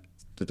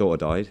the daughter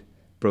died,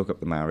 broke up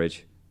the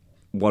marriage.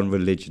 One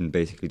religion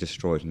basically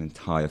destroyed an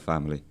entire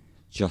family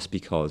just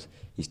because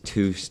he's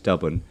too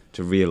stubborn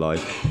to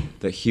realise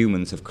that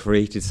humans have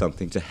created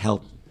something to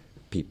help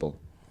people.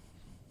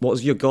 What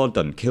has your God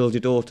done? Killed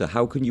your daughter?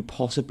 How can you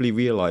possibly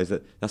realise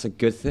that that's a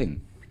good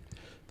thing?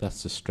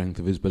 That's the strength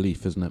of his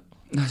belief, isn't it?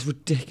 That's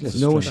ridiculous.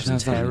 That's No one stress. should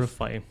have that.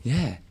 terrifying.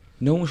 Yeah.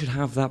 No one should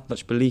have that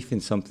much belief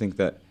in something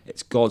that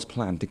it's God's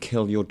plan to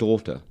kill your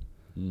daughter.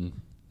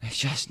 It's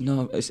just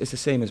no. It's the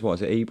same as what?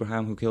 Is it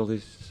Abraham who killed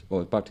was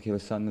about to kill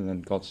his son and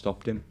then God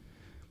stopped him?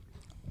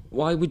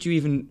 Why would you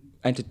even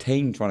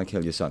entertain trying to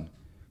kill your son?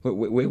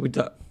 Where would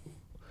that?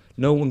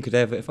 No one could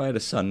ever. If I had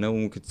a son, no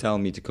one could tell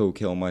me to go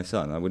kill my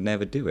son. I would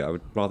never do it. I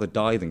would rather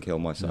die than kill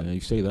my son.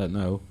 You say that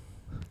now.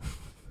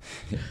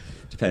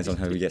 Depends on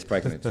how he gets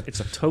pregnant. It's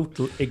a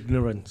total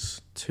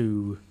ignorance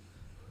to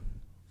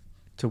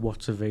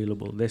what's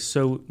available. They're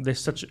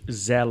such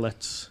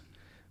zealots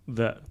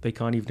that they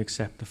can't even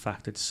accept the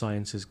fact that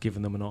science has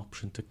given them an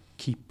option to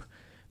keep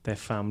their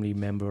family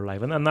member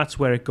alive. And that's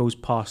where it goes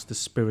past the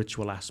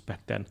spiritual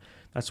aspect then.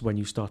 That's when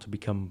you start to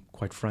become,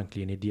 quite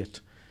frankly, an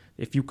idiot.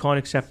 If you can't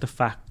accept the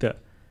fact that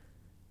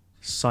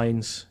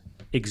science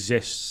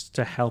exists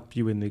to help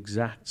you in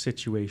exact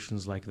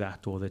situations like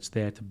that, or that's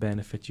there to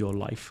benefit your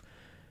life,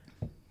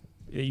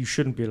 you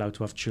shouldn't be allowed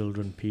to have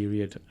children,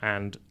 period.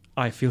 And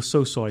I feel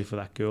so sorry for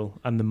that girl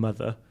and the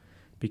mother,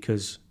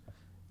 because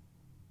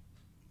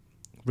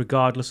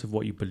regardless of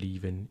what you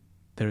believe in,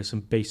 there are some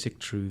basic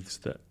truths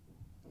that,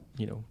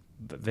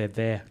 they're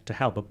there to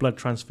help. A blood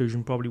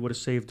transfusion probably would have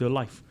saved her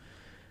life.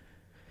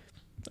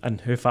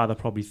 And her father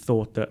probably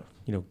thought that,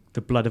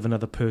 the blood of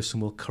another person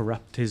will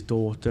corrupt his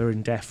daughter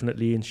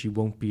indefinitely and she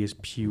won't be as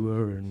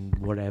pure and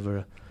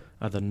whatever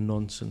other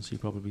nonsense he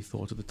probably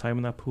thought at the time,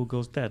 and that poor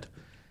girl's dead.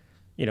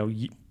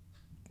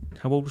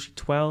 How old was she?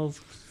 12,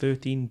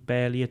 13,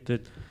 barely at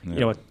the,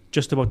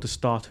 just about to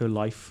start her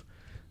life,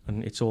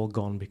 and it's all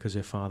gone because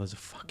her father's a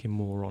fucking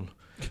moron,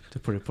 to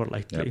put it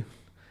lightly. Yep.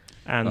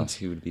 And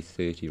he would be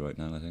 30 right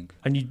now, I think.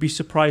 And you'd be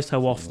surprised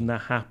how often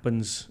that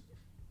happens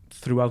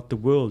throughout the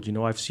world.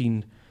 I've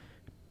seen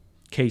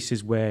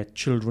cases where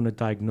children are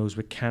diagnosed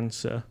with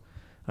cancer,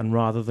 and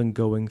rather than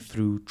going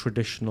through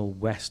traditional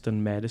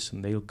Western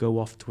medicine, they'll go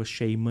off to a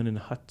shaman in a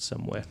hut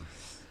somewhere,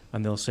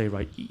 and they'll say,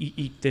 right,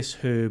 eat this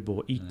herb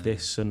or eat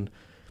this. And,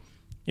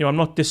 I'm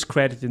not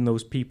discrediting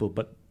those people,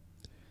 but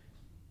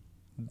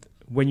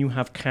when you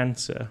have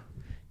cancer,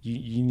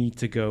 you need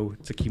to go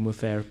to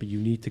chemotherapy. You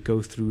need to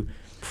go through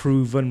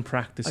proven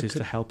practices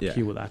to help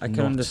cure that. I can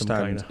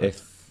understand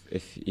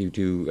if you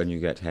do and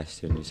you get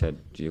tested and you said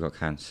you've got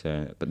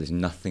cancer, but there's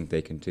nothing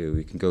they can do.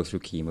 We can go through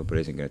chemo, but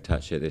it isn't going to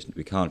touch it.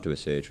 We can't do a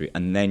surgery.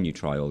 And then you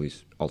try all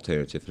these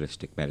alternative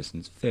holistic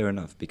medicines. Fair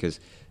enough,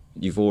 because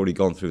you've already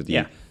gone through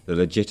the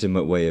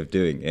legitimate way of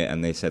doing it,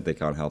 and they said they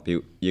can't help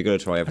you. You're going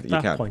to try everything you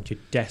can. At that point, you're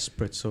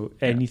desperate. So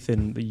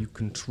anything that you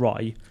can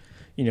try,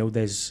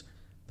 there's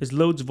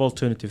loads of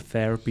alternative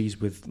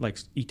therapies with, like,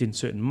 eating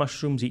certain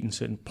mushrooms, eating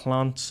certain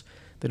plants.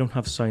 They do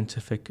have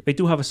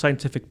a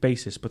scientific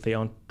basis, but they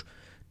aren't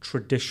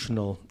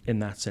traditional in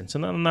that sense.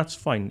 And that's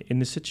fine. In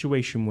the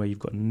situation where you've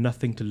got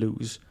nothing to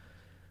lose,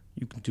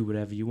 you can do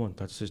whatever you want.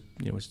 That's just,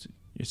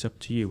 it's up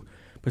to you.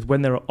 But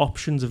when there are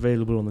options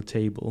available on the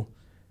table,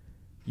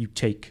 you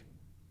take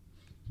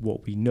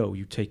what we know.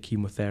 You take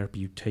chemotherapy,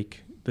 you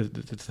take the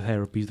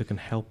therapies that can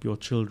help your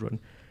children.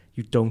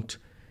 You don't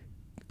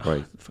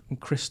fucking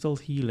crystal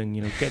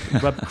healing,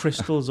 rub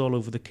crystals all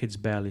over the kid's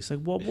belly. It's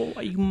like, what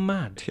are you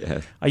mad?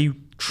 Yeah. Are you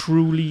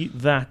truly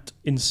that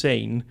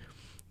insane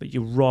that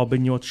you're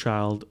robbing your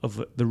child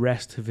of the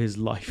rest of his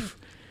life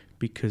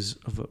because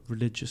of a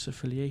religious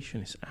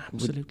affiliation? It's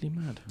absolutely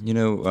mad.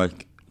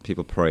 Like,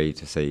 people pray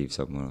to save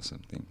someone or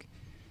something.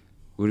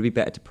 Would it be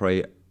better to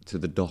pray to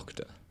the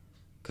doctor?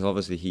 Because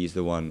obviously he's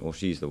the one, or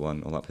she's the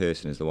one, or that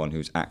person is the one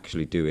who's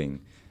actually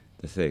doing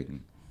the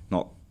thing,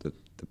 not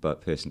the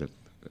person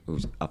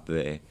who's up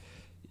there.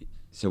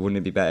 So wouldn't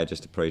it be better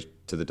just to pray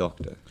to the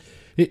doctor?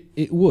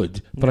 It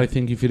would, but I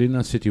think if you're in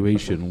a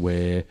situation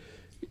where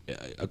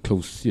a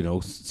close,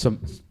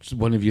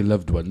 one of your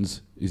loved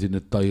ones is in a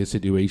dire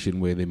situation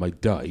where they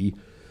might die,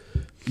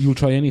 you'll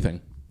try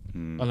anything.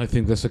 And I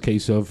think that's a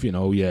case of,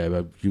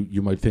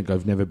 you might think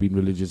I've never been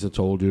religious at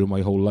all during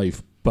my whole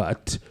life,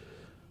 but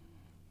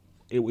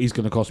it's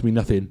going to cost me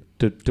nothing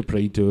to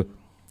pray to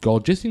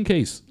God, just in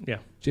case. Yeah.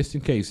 Just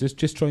in case. Let's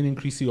just try and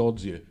increase the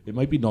odds here. It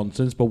might be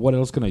nonsense, but what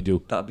else can I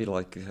do? That'd be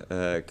like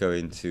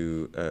going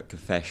to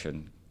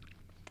confession,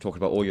 talking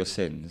about all your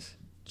sins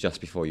just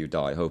before you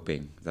die,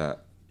 hoping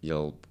that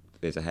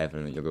there's a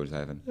heaven and you'll go to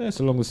heaven. Yeah, it's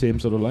along the same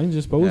sort of lines, I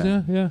suppose,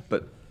 yeah.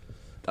 But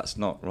that's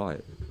not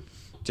right.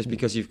 Just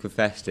because you've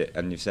confessed it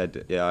and you've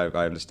said, I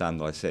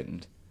understand that I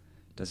sinned,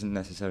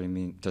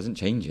 doesn't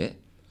change it.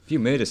 If you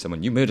murder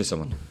someone, you murder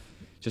someone.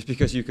 Just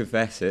because you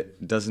confess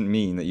it doesn't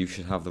mean that you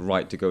should have the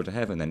right to go to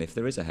heaven then, if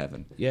there is a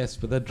heaven. Yes,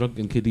 but that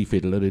drunken kiddie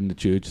fiddler in the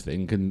church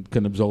thing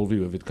can absolve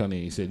you of it, can't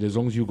he? He said, as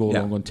long as you go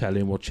along and tell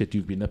him what shit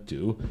you've been up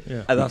to,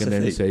 and he can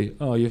then say,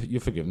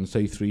 you're forgiven,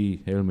 say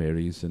 3 Hail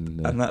Marys. And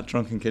that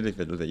drunken kiddie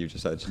fiddler that you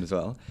just mentioned as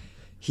well,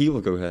 he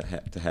will go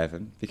to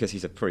heaven because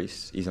he's a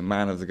priest, he's a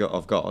man of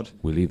God.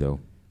 Will he, though?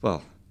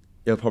 Well,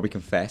 he'll probably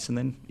confess, and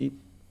then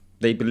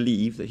they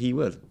believe that he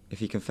will. If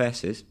he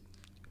confesses,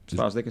 as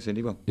far as they're concerned,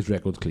 he will. His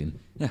record's clean.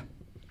 Yeah.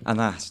 And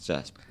that's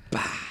just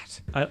bad.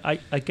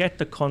 I get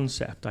the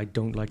concept. I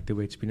don't like the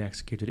way it's been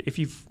executed. If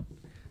you've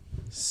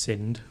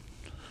sinned,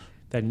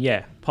 then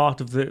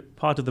part of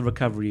the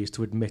recovery is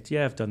to admit,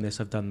 I've done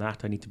this, I've done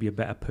that, I need to be a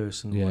better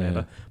person,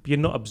 whatever. But you're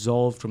not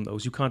absolved from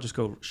those. You can't just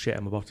go, shit,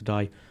 I'm about to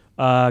die.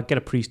 Get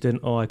a priest in.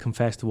 I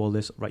confess to all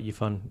this. Right, you're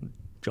fine.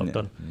 Job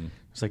done.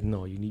 It's like,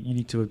 no, you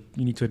need to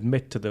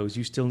admit to those.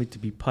 You still need to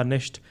be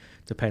punished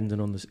depending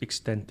on the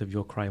extent of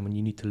your crime, and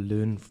you need to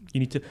learn. You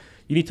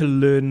need to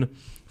learn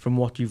from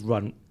what you've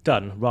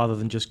done, rather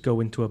than just go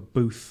into a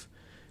booth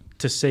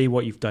to say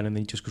what you've done and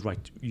then just go,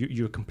 right,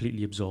 you're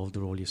completely absolved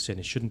of all your sin.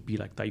 It shouldn't be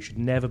like that. You should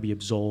never be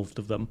absolved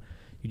of them.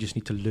 You just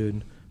need to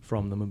learn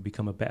from them and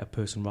become a better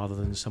person, rather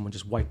than someone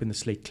just wiping the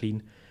slate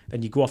clean.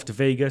 Then you go off to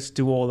Vegas,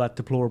 do all that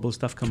deplorable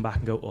stuff, come back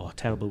and go, oh,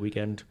 terrible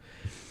weekend.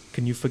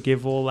 Can you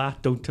forgive all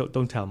that?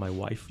 Don't tell my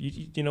wife.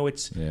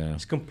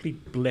 It's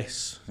complete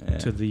bliss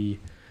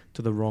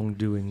to the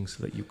wrongdoings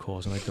that you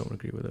cause, and I don't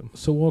agree with them.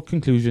 So what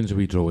conclusions are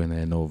we drawing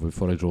there, Nova,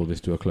 before I draw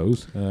this to a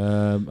close?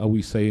 Are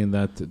we saying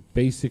that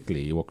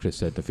basically what Chris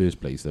said in the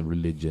first place, that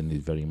religion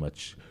is very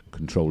much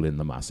controlling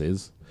the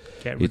masses?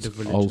 It's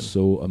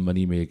also a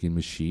money-making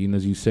machine,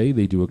 as you say.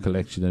 They do a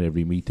collection at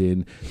every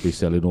meeting. They're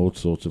selling all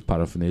sorts of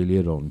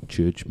paraphernalia on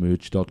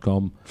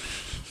churchmerch.com.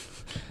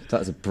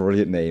 That's a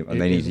brilliant name, and It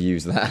they need is. to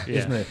use that. Yeah.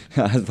 Isn't it?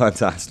 That's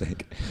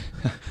fantastic.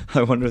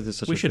 I wonder if there's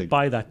such We a should thing.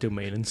 buy that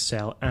domain and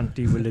sell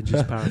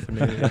anti-religious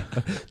paraphernalia.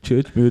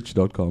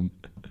 Churchmerch.com.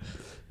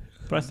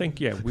 But I think,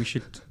 yeah, we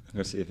should I'm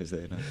going to see if it's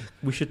there now.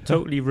 we should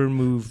totally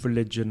remove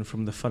religion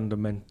from the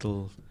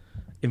fundamental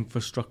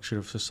infrastructure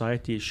of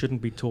society. It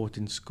shouldn't be taught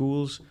in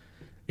schools.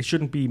 It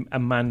shouldn't be a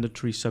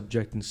mandatory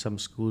subject in some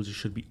schools. It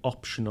should be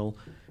optional,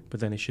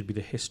 but then it should be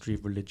the history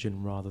of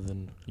religion rather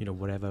than,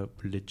 whatever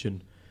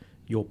religion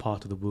your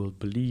part of the world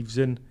believes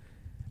in.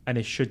 And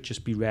it should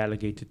just be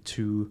relegated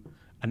to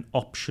an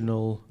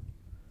optional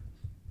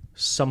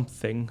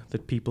something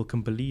that people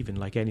can believe in,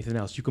 like anything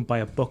else. You can buy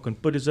a book on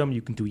Buddhism,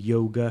 you can do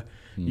yoga,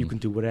 you can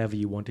do whatever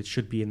you want. It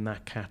should be in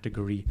that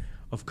category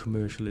of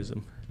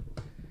commercialism.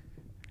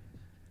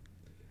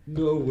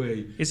 No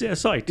way. Is it a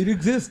site? It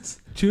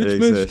exists.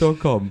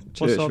 Churchmerch.com.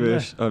 What's on there?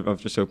 Church merch.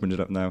 I've just opened it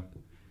up now.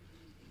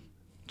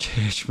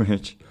 Church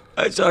merch.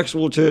 It's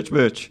actual church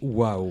merch.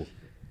 Wow.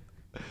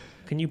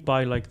 Can you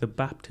buy like the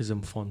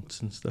baptism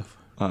fonts and stuff?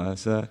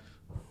 It's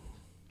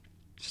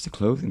just a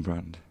clothing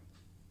brand.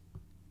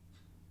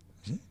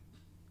 Is it?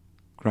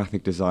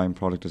 Graphic design,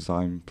 product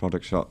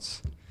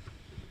shots.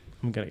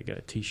 I'm gonna get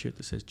a T-shirt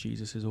that says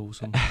Jesus is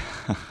awesome.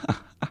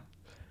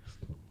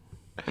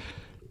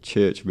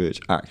 Church merch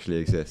actually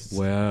exists.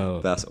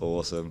 Well, That's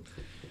awesome.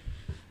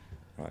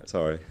 Right,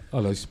 sorry.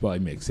 well, I suppose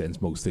it makes sense.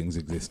 Most things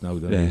exist now.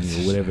 Don't Yeah, they?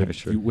 it's Whatever, very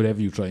true.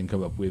 whatever you try and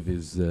come up with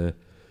is,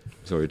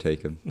 It's already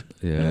taken.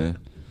 yeah.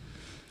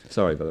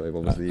 Sorry, by the way,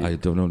 what was the... I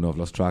don't know. No, I've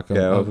lost track.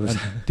 Yeah, And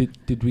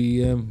did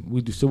we?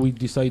 We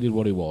decided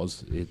what it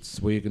was.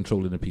 It's where you're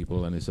controlling the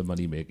people, and it's a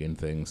money making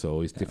thing.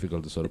 So it's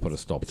difficult to sort of put a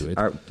stop It's to an it.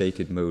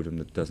 outdated modem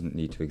that doesn't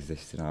need to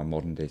exist in our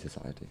modern day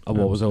society. And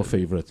what was our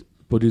favourite?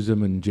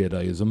 Buddhism and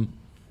Jediism.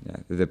 Yeah,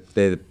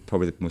 they're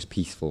probably the most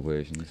peaceful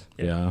versions.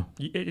 Yeah.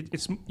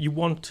 It's you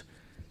want.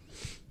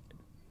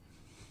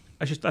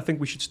 I think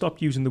we should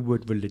stop using the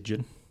word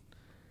religion,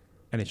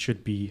 and it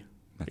should be.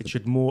 It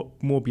should more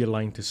be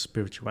aligned to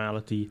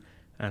spirituality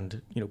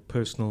and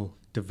personal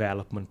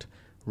development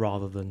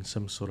rather than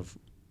some sort of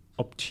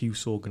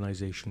obtuse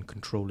organisation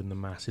controlling the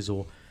masses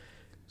or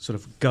sort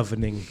of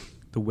governing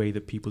the way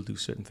that people do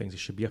certain things. It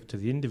should be up to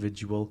the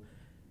individual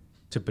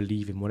to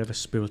believe in whatever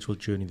spiritual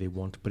journey they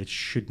want, but it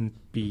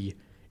shouldn't be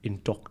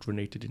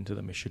indoctrinated into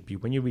them. It should be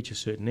when you reach a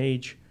certain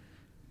age,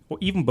 or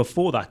even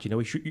before that.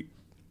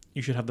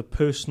 You should have the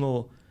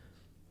personal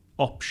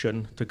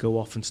option to go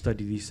off and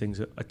study these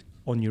things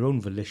on your own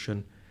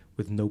volition,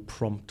 with no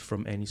prompt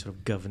from any sort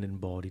of governing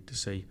body to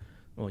say,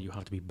 "Oh, you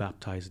have to be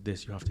baptized at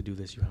this, you have to do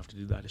this, you have to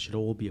do that." It should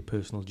all be a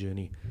personal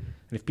journey,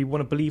 and if people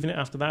want to believe in it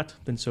after that,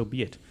 then so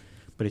be it.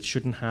 But it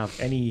shouldn't have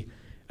any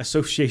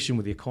association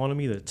with the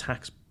economy, the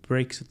tax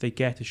breaks that they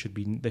get.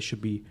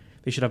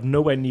 They should have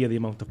nowhere near the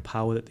amount of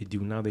power that they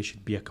do now. They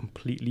should be a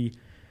completely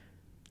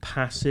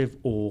passive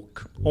or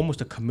almost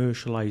a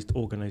commercialized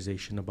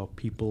organization about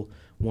people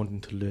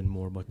wanting to learn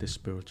more about this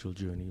spiritual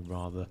journey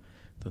rather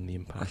than the I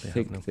impact they have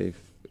think now. they've,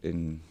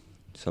 in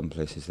some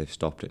places they've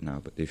stopped it now,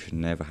 but they should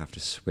never have to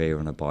swear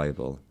on a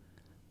Bible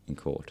in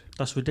court.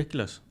 That's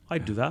ridiculous.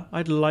 I'd do that.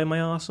 I'd lie my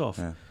ass off.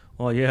 Yeah.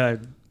 Oh yeah,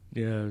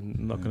 I'm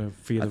not going to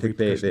fear I the think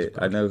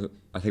repercussions.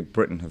 I think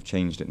Britain have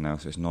changed it now,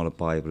 so it's not a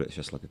Bible, it's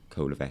just like a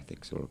code of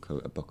ethics or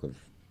a book of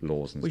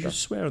laws and We stuff. should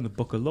swear on the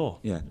book of law.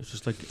 Yeah. It's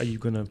just like, are you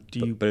going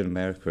to, But in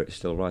America, it's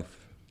still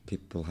rife.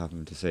 People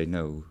having to say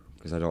no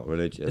because they're not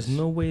religious. there's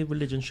no way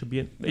religion should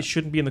be it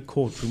shouldn't be in the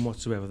courtroom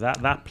whatsoever.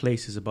 That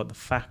place is about the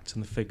facts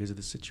and the figures of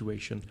the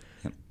situation.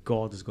 Yep.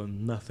 God has got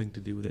nothing to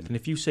do with it. And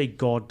if you say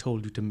God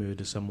told you to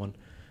murder someone,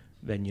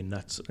 then you're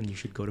nuts and you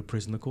should go to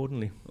prison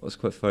accordingly. What's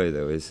quite funny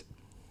though is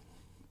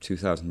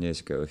 2,000 years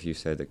ago, if you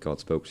said that God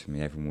spoke to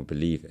me, everyone would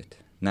believe it.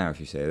 Now, if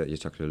you say that, you're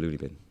chucked in a loony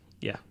bin.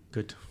 Yeah,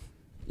 good.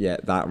 Yeah,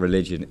 that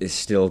religion is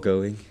still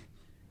going.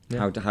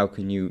 Yeah. How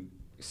can you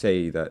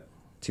say that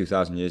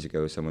 2,000 years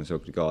ago someone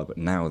spoke to God, but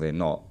now they're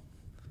not?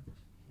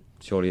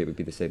 Surely it would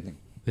be the same thing.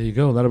 There you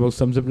go. That about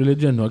sums up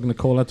religion. I'm going to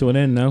call that to an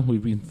end now.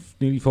 We've been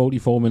nearly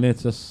 44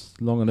 minutes. That's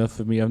long enough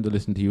for me having to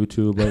listen to you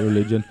two about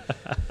religion.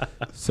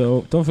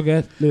 So don't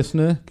forget,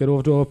 listener, get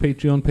over to our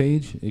Patreon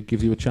page. It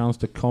gives you a chance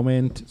to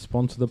comment,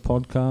 sponsor the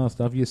podcast,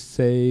 have your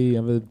say,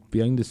 have a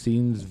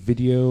behind-the-scenes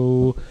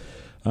video.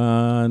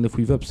 And if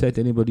we've upset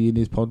anybody in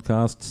these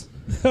podcasts,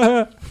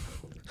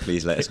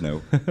 Please let us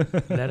know.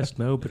 Let us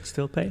know, but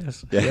still pay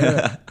us.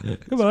 Yeah.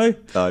 goodbye.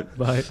 Bye.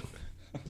 Bye.